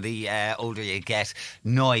more and more the older you get?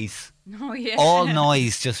 Noise. Oh, yeah. All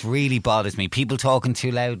noise just really bothers me. People talking too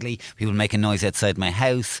loudly, people making noise outside my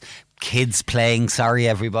house, kids playing, sorry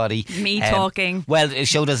everybody. Me talking. Well,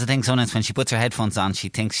 Show does a thing sometimes when she puts her headphones on, she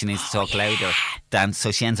thinks she needs to talk louder than,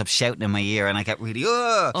 so she ends up shouting in my ear and I get really,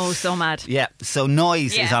 oh, so mad. Yeah, so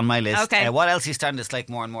noise is on my list. Okay. What else are you starting to dislike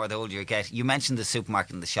more and more the older you get? You mentioned the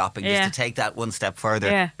supermarket and the shopping. Just to take that one step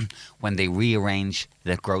further, when they rearrange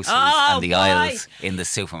the groceries and the aisles in the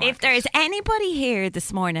supermarket. If there's anybody here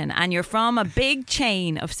this morning and you're from a big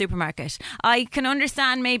chain of supermarket, I can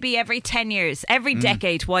understand maybe every 10 years, every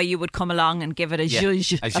decade, why you would come along and give it a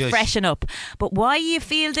zhuzh, a freshen up. But why you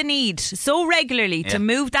feel the need so regularly to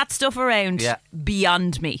move that stuff around,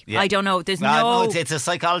 beyond me. I don't know. There's no... It's a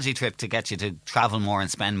psychology trip to get you to travel more and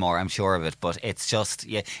spend more, I'm sure of it. But it's just,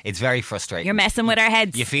 it's very frustrating. You're messing with our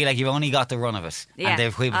heads. You feel like you've only got the run of it. Yeah. And they're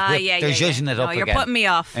zhuzhing it up again. You're putting me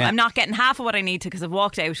off. Yeah. I'm not getting half of what I need to because I've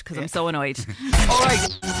walked out because I'm so annoyed. All right.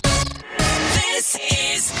 This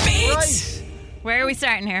is Beat. Right. Where are we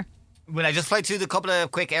starting here? Will I just fly through the couple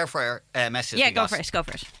of quick air fryer messages? Yeah, we got? go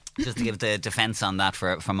for it. Just to give the defence on that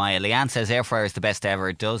for Maya. Leanne says air fryer is the best ever.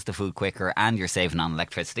 It does the food quicker and you're saving on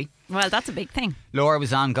electricity. Well, that's a big thing. Laura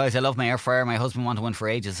was on, guys, I love my air fryer. My husband wanted one for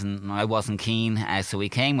ages and I wasn't keen, so we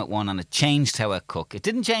came with one and it changed how I cook. It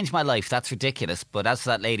didn't change my life, that's ridiculous, but as for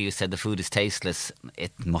that lady who said the food is tasteless,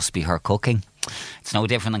 it must be her cooking. It's no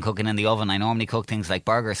different than cooking in the oven. I normally cook things like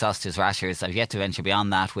burger, sausages, rashers. I've yet to venture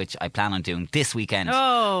beyond that, which I plan on doing this weekend.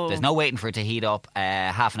 Oh. There's no waiting for it to heat up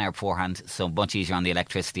half an hour beforehand, so much easier on the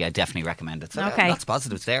electricity. I definitely recommend it. So okay. That's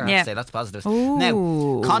positives there. I have to say that's positives. Ooh.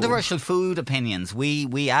 Now, controversial food opinions.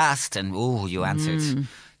 We asked and you answered.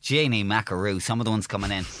 Jeannie Macaroo, some of the ones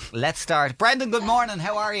coming in. Let's start. Brendan, good morning.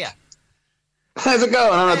 How are you? How's it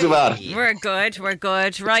going? I'm not too bad. We're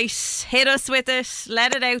good. Right, hit us with it.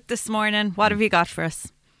 Let it out this morning. What have you got for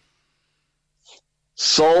us?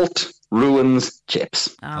 Salt ruins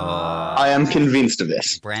chips. Oh. I am convinced of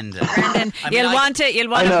this. Brendan, you'll want to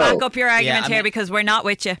back up your argument here because we're not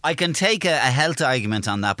with you. I can take a health argument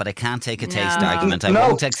on that, but I can't take a taste argument. I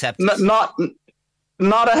won't accept it.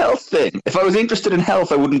 Not a health thing. If I was interested in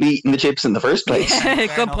health, I wouldn't be eating the chips in the first place.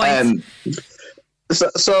 Good point.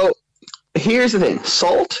 So here's the thing.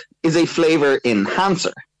 Salt is a flavour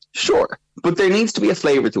enhancer. Sure. But there needs to be a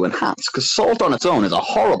flavour to enhance, because salt on its own is a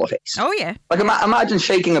horrible taste. Oh, yeah. Like, imagine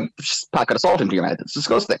shaking a packet of salt into your mouth. It's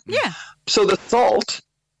disgusting. Yeah. So the salt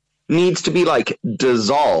needs to be, like,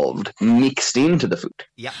 dissolved, mixed into the food.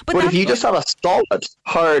 Yeah. But if you just have a solid,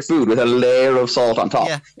 hard food with a layer of salt on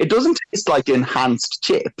top, it doesn't taste like enhanced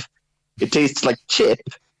chip. It tastes like chip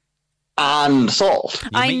and salt.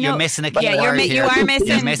 You're missing a key you word are here. missing.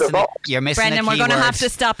 You're missing Brendan, a key we're going to word. have to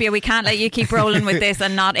stop you. We can't let you keep rolling with this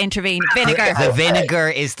and not intervene. Vinegar. The vinegar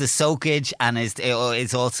is the soakage and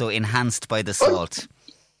is also enhanced by the salt.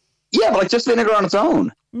 Yeah, but like just vinegar on its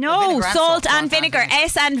own. No, salt and vinegar.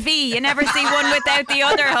 S and V. You never see one without the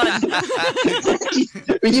other, hon.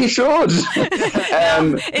 You should.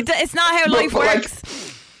 It's not how life works.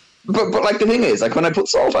 But like the thing is, like when I put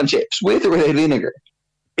salt on chips, with or without vinegar,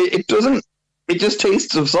 it doesn't. It just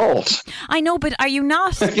tastes of salt. I know, but are you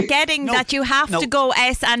not getting that you have to go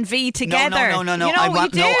S and V together? No. You know, you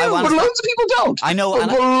do. But loads of people don't. I know.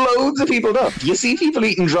 But loads of people don't. You see people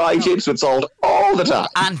eating dry chips with salt all the time.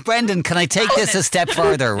 And Brendan, can I take this a step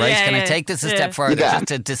further, right? Yeah, Can I take this a step further just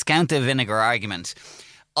to discount the vinegar argument?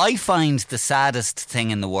 I find the saddest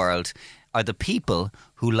thing in the world are the people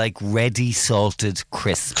who like ready salted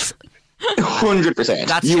crisps.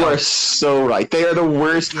 100%. You are so right. They are the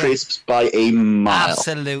worst crisps by a mile.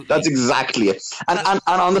 Absolutely. That's exactly it. And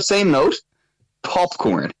on the same note,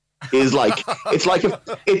 popcorn is like it's like you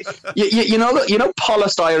know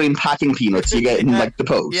polystyrene packing peanuts you get in like the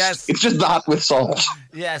post. Yes. It's just that with salt.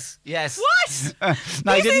 Yes. What?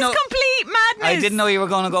 No, This is complete madness. I didn't know you were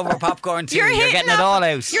going to go for popcorn too. You're getting at, it all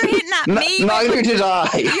out. You're hitting at me. Neither did I.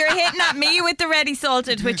 You're hitting at me with the ready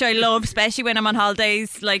salted, which I love, especially when I'm on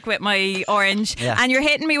holidays, like with my orange. Yeah. And you're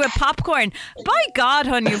hitting me with popcorn. By God,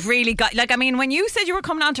 hon, you've really got. Like, I mean, when you said you were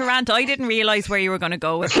coming on to rant, I didn't realise where you were going to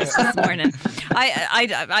go with this morning.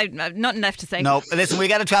 I've nothing left to say. No, listen, we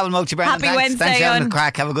got to travel mode to Brendan. Happy Wednesday, Thanks for having on. the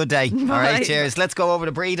crack. Have a good day. All Bye. right, cheers. Let's go over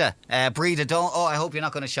to Breda. Breda, don't. Oh, I hope you're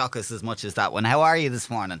not going to shock us as much as that one. How are you this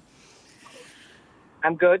morning?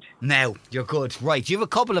 I'm good. Now, you're good. Right, you have a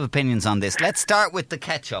couple of opinions on this. Let's start with the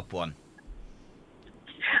ketchup one.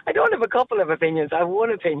 I don't have a couple of opinions. I have one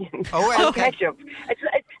opinion. Oh, right, on ketchup.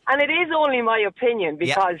 And it is only my opinion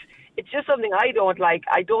because it's just something I don't like.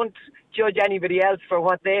 I don't judge anybody else for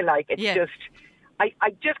what they like. It's just, I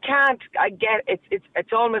just can't. I get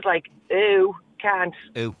it's almost like can't.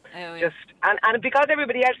 Ooh. Just and because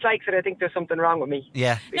everybody else likes it, I think there's something wrong with me.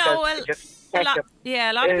 Yeah. Because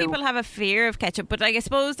a lot of people have a fear of ketchup, but like, I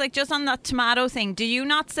suppose, like, just on that tomato thing, do you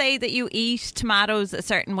not say that you eat tomatoes a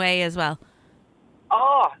certain way as well?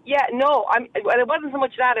 Oh, yeah, no. Well, it wasn't so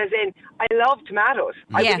much that as in, I love tomatoes.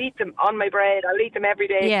 I would eat them on my bread. I'll eat them every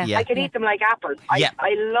day. Yeah. I can eat them like apples. I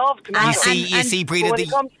love tomatoes. You see, Breda, when it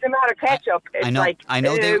comes to tomato ketchup, it's I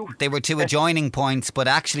know they were two adjoining points, but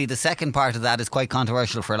actually the second part of that is quite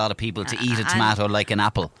controversial for a lot of people to eat a tomato like an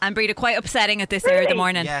apple. And Breda, quite upsetting at this hour of the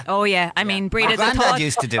morning. Yeah. Oh yeah, I mean, Breda, My granddad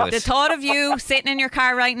used to do it. The thought of you sitting in your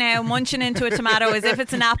car right now, munching into a tomato as if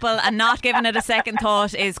it's an apple and not giving it a second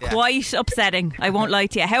thought is quite upsetting. I won't lie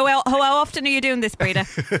to you. How often are you doing this, Breda?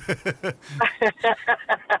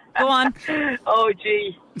 Go on. Oh,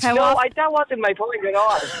 gee. That wasn't my point at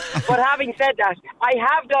all. But having said that, I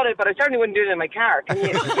have done it, but I certainly wouldn't do it in my car.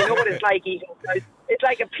 You know what it's like eating? It's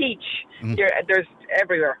like a peach. There's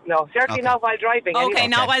everywhere. No, certainly not while driving. Okay,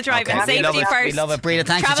 not while driving. Okay. Safety first. We love it. Breda,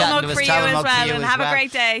 thanks for Travel chatting mug to us. for you Travel as mug well, for you and as have well. a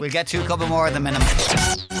great day. We'll get to a couple more in a minute.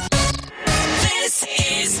 This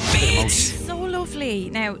is Beat. So lovely.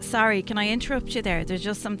 Now, sorry, can I interrupt you there? There's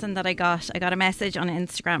just something that I got. I got a message on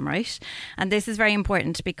Instagram, right? And this is very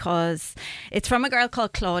important because it's from a girl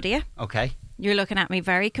called Claudia. Okay. You're looking at me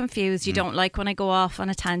very confused. You don't like when I go off on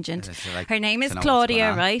a tangent. Like her name is to know Claudia, what's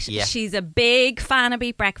going on. right? Yeah. She's a big fan of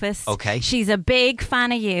Beat Breakfast. Okay. She's a big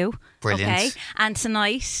fan of you. Brilliant. Okay. And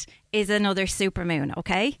tonight is another supermoon,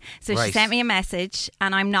 okay? So she Right. sent me a message,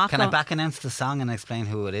 and I'm not Can I going... back announce the song and explain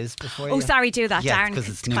who it is before you? Oh, sorry, do that, Yeah, Darren. because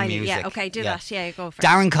it's new Kiley. music. Yeah, okay, do that. Yeah, go for it.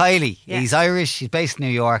 Darren Kiley. Yeah. He's Irish. He's based in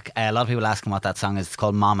New York. A lot of people ask him what that song is. It's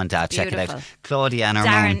called Mom and Dad. Check it out. Beautiful. Claudia and her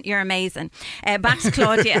Darren, mum. you're amazing. Back to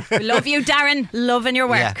Claudia. We love you, Darren. Loving your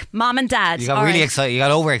work. Yeah. Mom and Dad. You got All really right. excited. You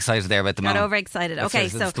got overexcited there about the Got mum. overexcited. It's- Okay,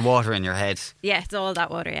 it's, so... it's the water in your head. Yeah, it's all that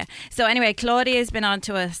water, yeah. So anyway, Claudia's been on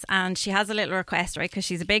to us and she has a little request, right? Because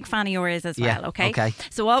she's a big fan of yours as Yeah, well, okay? okay.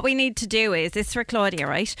 So what we need to do is, this is for Claudia,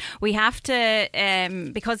 right? We have to,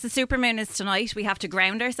 because the supermoon is tonight, we have to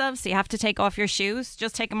ground ourselves. So you have to take off your shoes.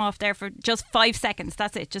 Just take them off there for just 5 seconds.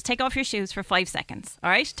 That's it. Just take off your shoes for 5 seconds. All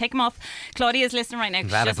right? Take them off. Claudia's listening right now. She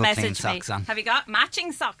Glad I just put clean messaged socks me. on. Have you got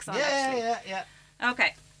matching socks on? Yeah.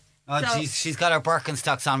 Okay. Oh, So- she's got her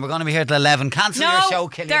Birkenstocks on. We're going to be here till 11. Cancel No, your show,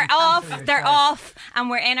 Killian. they're Cancel off. your They're show. off, and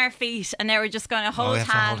we're in our feet, and now we're just going to hold, we have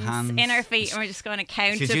to hold hands. in our feet, and we're just going to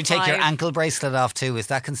count Should to you take 5. your ankle bracelet off too? Is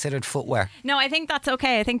that considered footwear? No, I think that's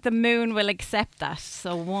okay. I think the moon will accept that.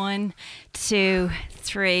 So 1, 2,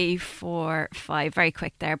 3, 4, 5. Very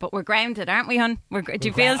quick there, but we're grounded, aren't we, hon? Do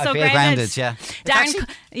you feel so I feel grounded, yeah. It's Darren, actually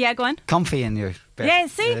yeah, go on. comfy in your bare. Yeah,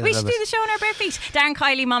 see, we should love do it. the show on our bare feet. Darren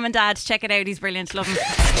Kiley, Mum and Dad, check it out. He's brilliant. Love him.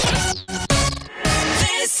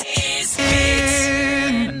 This is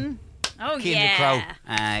Beat. Oh, Keith yeah.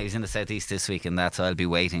 Crow. He was in the southeast this week, and that's I'll be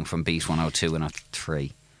waiting from Beat 102 and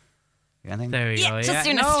 3. You think? There we Yeah, go. just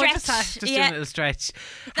doing a No, stretch. Just doing Yeah. a little stretch.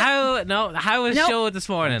 How was No. show this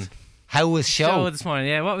morning? How was show? This morning,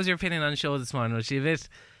 yeah. What was your opinion on show this morning? Was she a bit?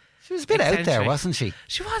 She was a bit out there, eccentric? wasn't she?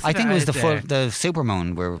 She was. I think it was the the supermoon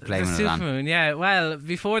we were blaming it on. supermoon. Yeah. Well,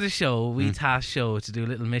 before the show, we tasked show to do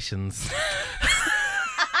little missions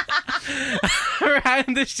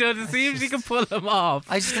around the show to see if she could pull them off.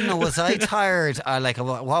 I just didn't know, was I tired or like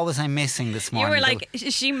what was I missing this You morning? were like,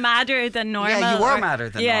 is she madder than normal? Yeah, you were or- madder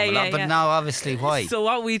than Yeah, normal, yeah, but yeah. now obviously why? So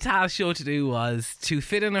what we tasked show to do was to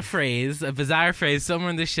fit in a phrase, a bizarre phrase somewhere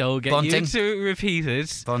in the show, get Bunting. you to repeat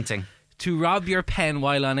it, Bunting. to rob your pen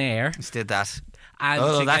while on air. Just did that. And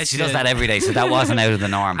Oh, to get she you- does that every day, so that wasn't out of the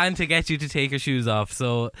norm. And to get you to take your shoes off.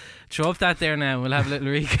 So throw up that there now and we'll have a little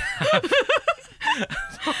recap.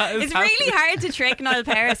 It's really hard to trick Niall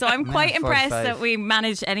Paris, so I'm quite impressed 45. that we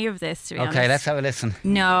managed any of this, to be honest. Okay, let's have a listen.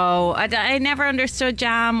 No, I never understood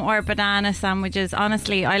jam or banana sandwiches.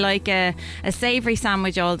 Honestly, I like a savoury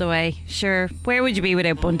sandwich all the way. Sure, where would you be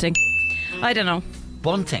without bunting? I don't know.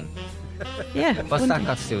 Bunting. Yeah. What's bunting. that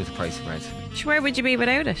got to do with the price of bread? Sure, where would you be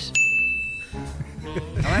without it?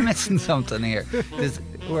 Am I missing something here?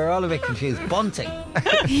 We're all a bit confused. Bunting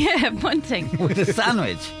Yeah, bunting. with a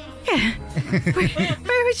sandwich. Yeah.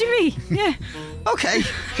 Where would you be? Yeah. Okay,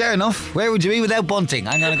 fair enough. Where would you be without bunting?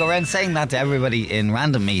 I'm going to go around saying that to everybody in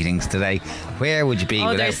random meetings today. Where would you be Oh,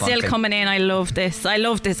 without they're bunting? still coming in. I love this. I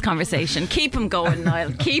love this conversation. Keep them going,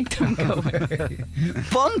 Niall. Keep them going.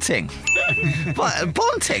 Bunting.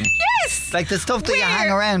 Bunting. Yes. Like the stuff that you hang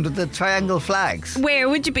around with the triangle flags. Where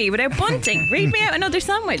would you be without bunting? Read me out another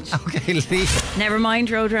sandwich. Okay, leave. Never mind,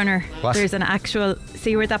 Roadrunner. What? There's an actual.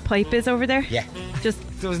 See where that pipe is over there? Yeah. Just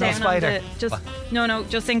There was no down on spider. the- just no,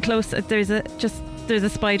 just in close. There's a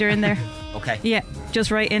spider in there. Okay. Yeah, just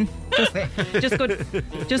right in. Just good.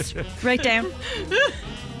 Just right down.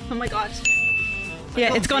 Oh my god.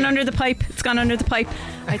 Yeah, it's gone under the pipe. It's gone under the pipe.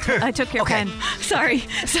 I took your pen. Sorry.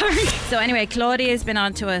 So anyway, Claudia's been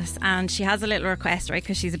on to us and she has a little request, right?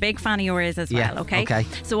 Because she's a big fan of yours as Yeah, well, okay? okay.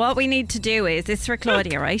 So what we need to do is, this is for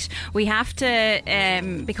Claudia, right? We have to,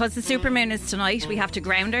 because the supermoon is tonight, we have to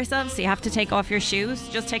ground ourselves. So you have to take off your shoes.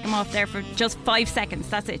 Just take them off there for just 5 seconds.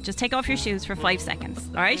 That's it. Just take off your shoes for 5 seconds.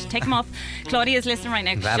 All right? Take them off. Claudia's listening right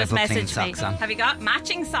now. She Glad I just put clean messaged me. socks on. Have you got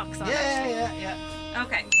matching socks on? Yeah.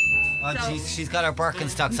 Okay. Oh, So- she's got her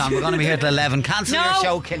Birkenstocks on. We're going to be here till 11. Cancel your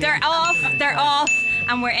show, No, Killian. they're off. They're off,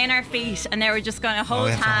 and we're in our feet, and now we're just going to hold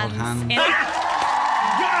we have to hold hands. hands.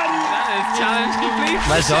 That is challenge complete.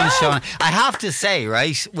 Well done, Sean. I have to say,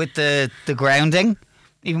 right, with the grounding,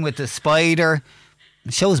 even with the spider,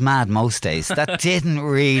 the show's mad most days. That didn't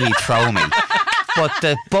really throw me. But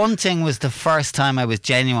the bunting was the first time I was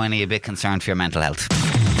genuinely a bit concerned for your mental health.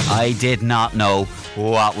 I did not know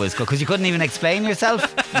what was good because you couldn't even explain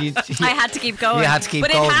yourself. I had to keep going. You had to keep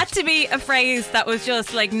but going. it had to be a phrase that was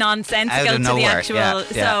just like Out nonsensical of to nowhere. the actual.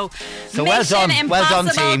 Yeah. So well Mission done, Impossible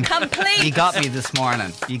team. Complete. You got me this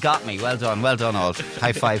morning. You got me. Well done, all.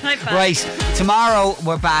 High five. High five. Right, tomorrow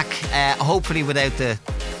we're back. Hopefully without the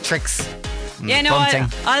tricks. Yeah, no, bunting.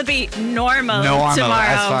 I'll be normal Normal tomorrow.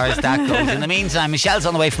 as far as that goes. In the meantime, Michelle's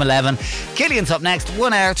on the way from 11. Killian's up next.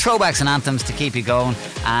 1 hour throwbacks and anthems to keep you going.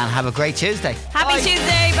 And have a great Tuesday. Happy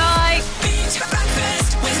Tuesday. Bye. Beat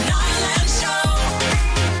Breakfast with Niall and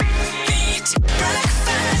Show.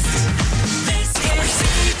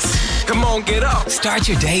 don't get up. Start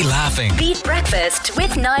your day laughing. Beat Breakfast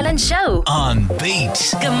with Niall and Show on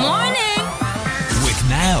Beat. Good morning. With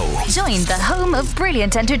Now. Join the home of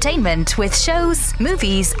brilliant entertainment with shows,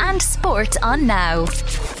 movies, and sport on Now.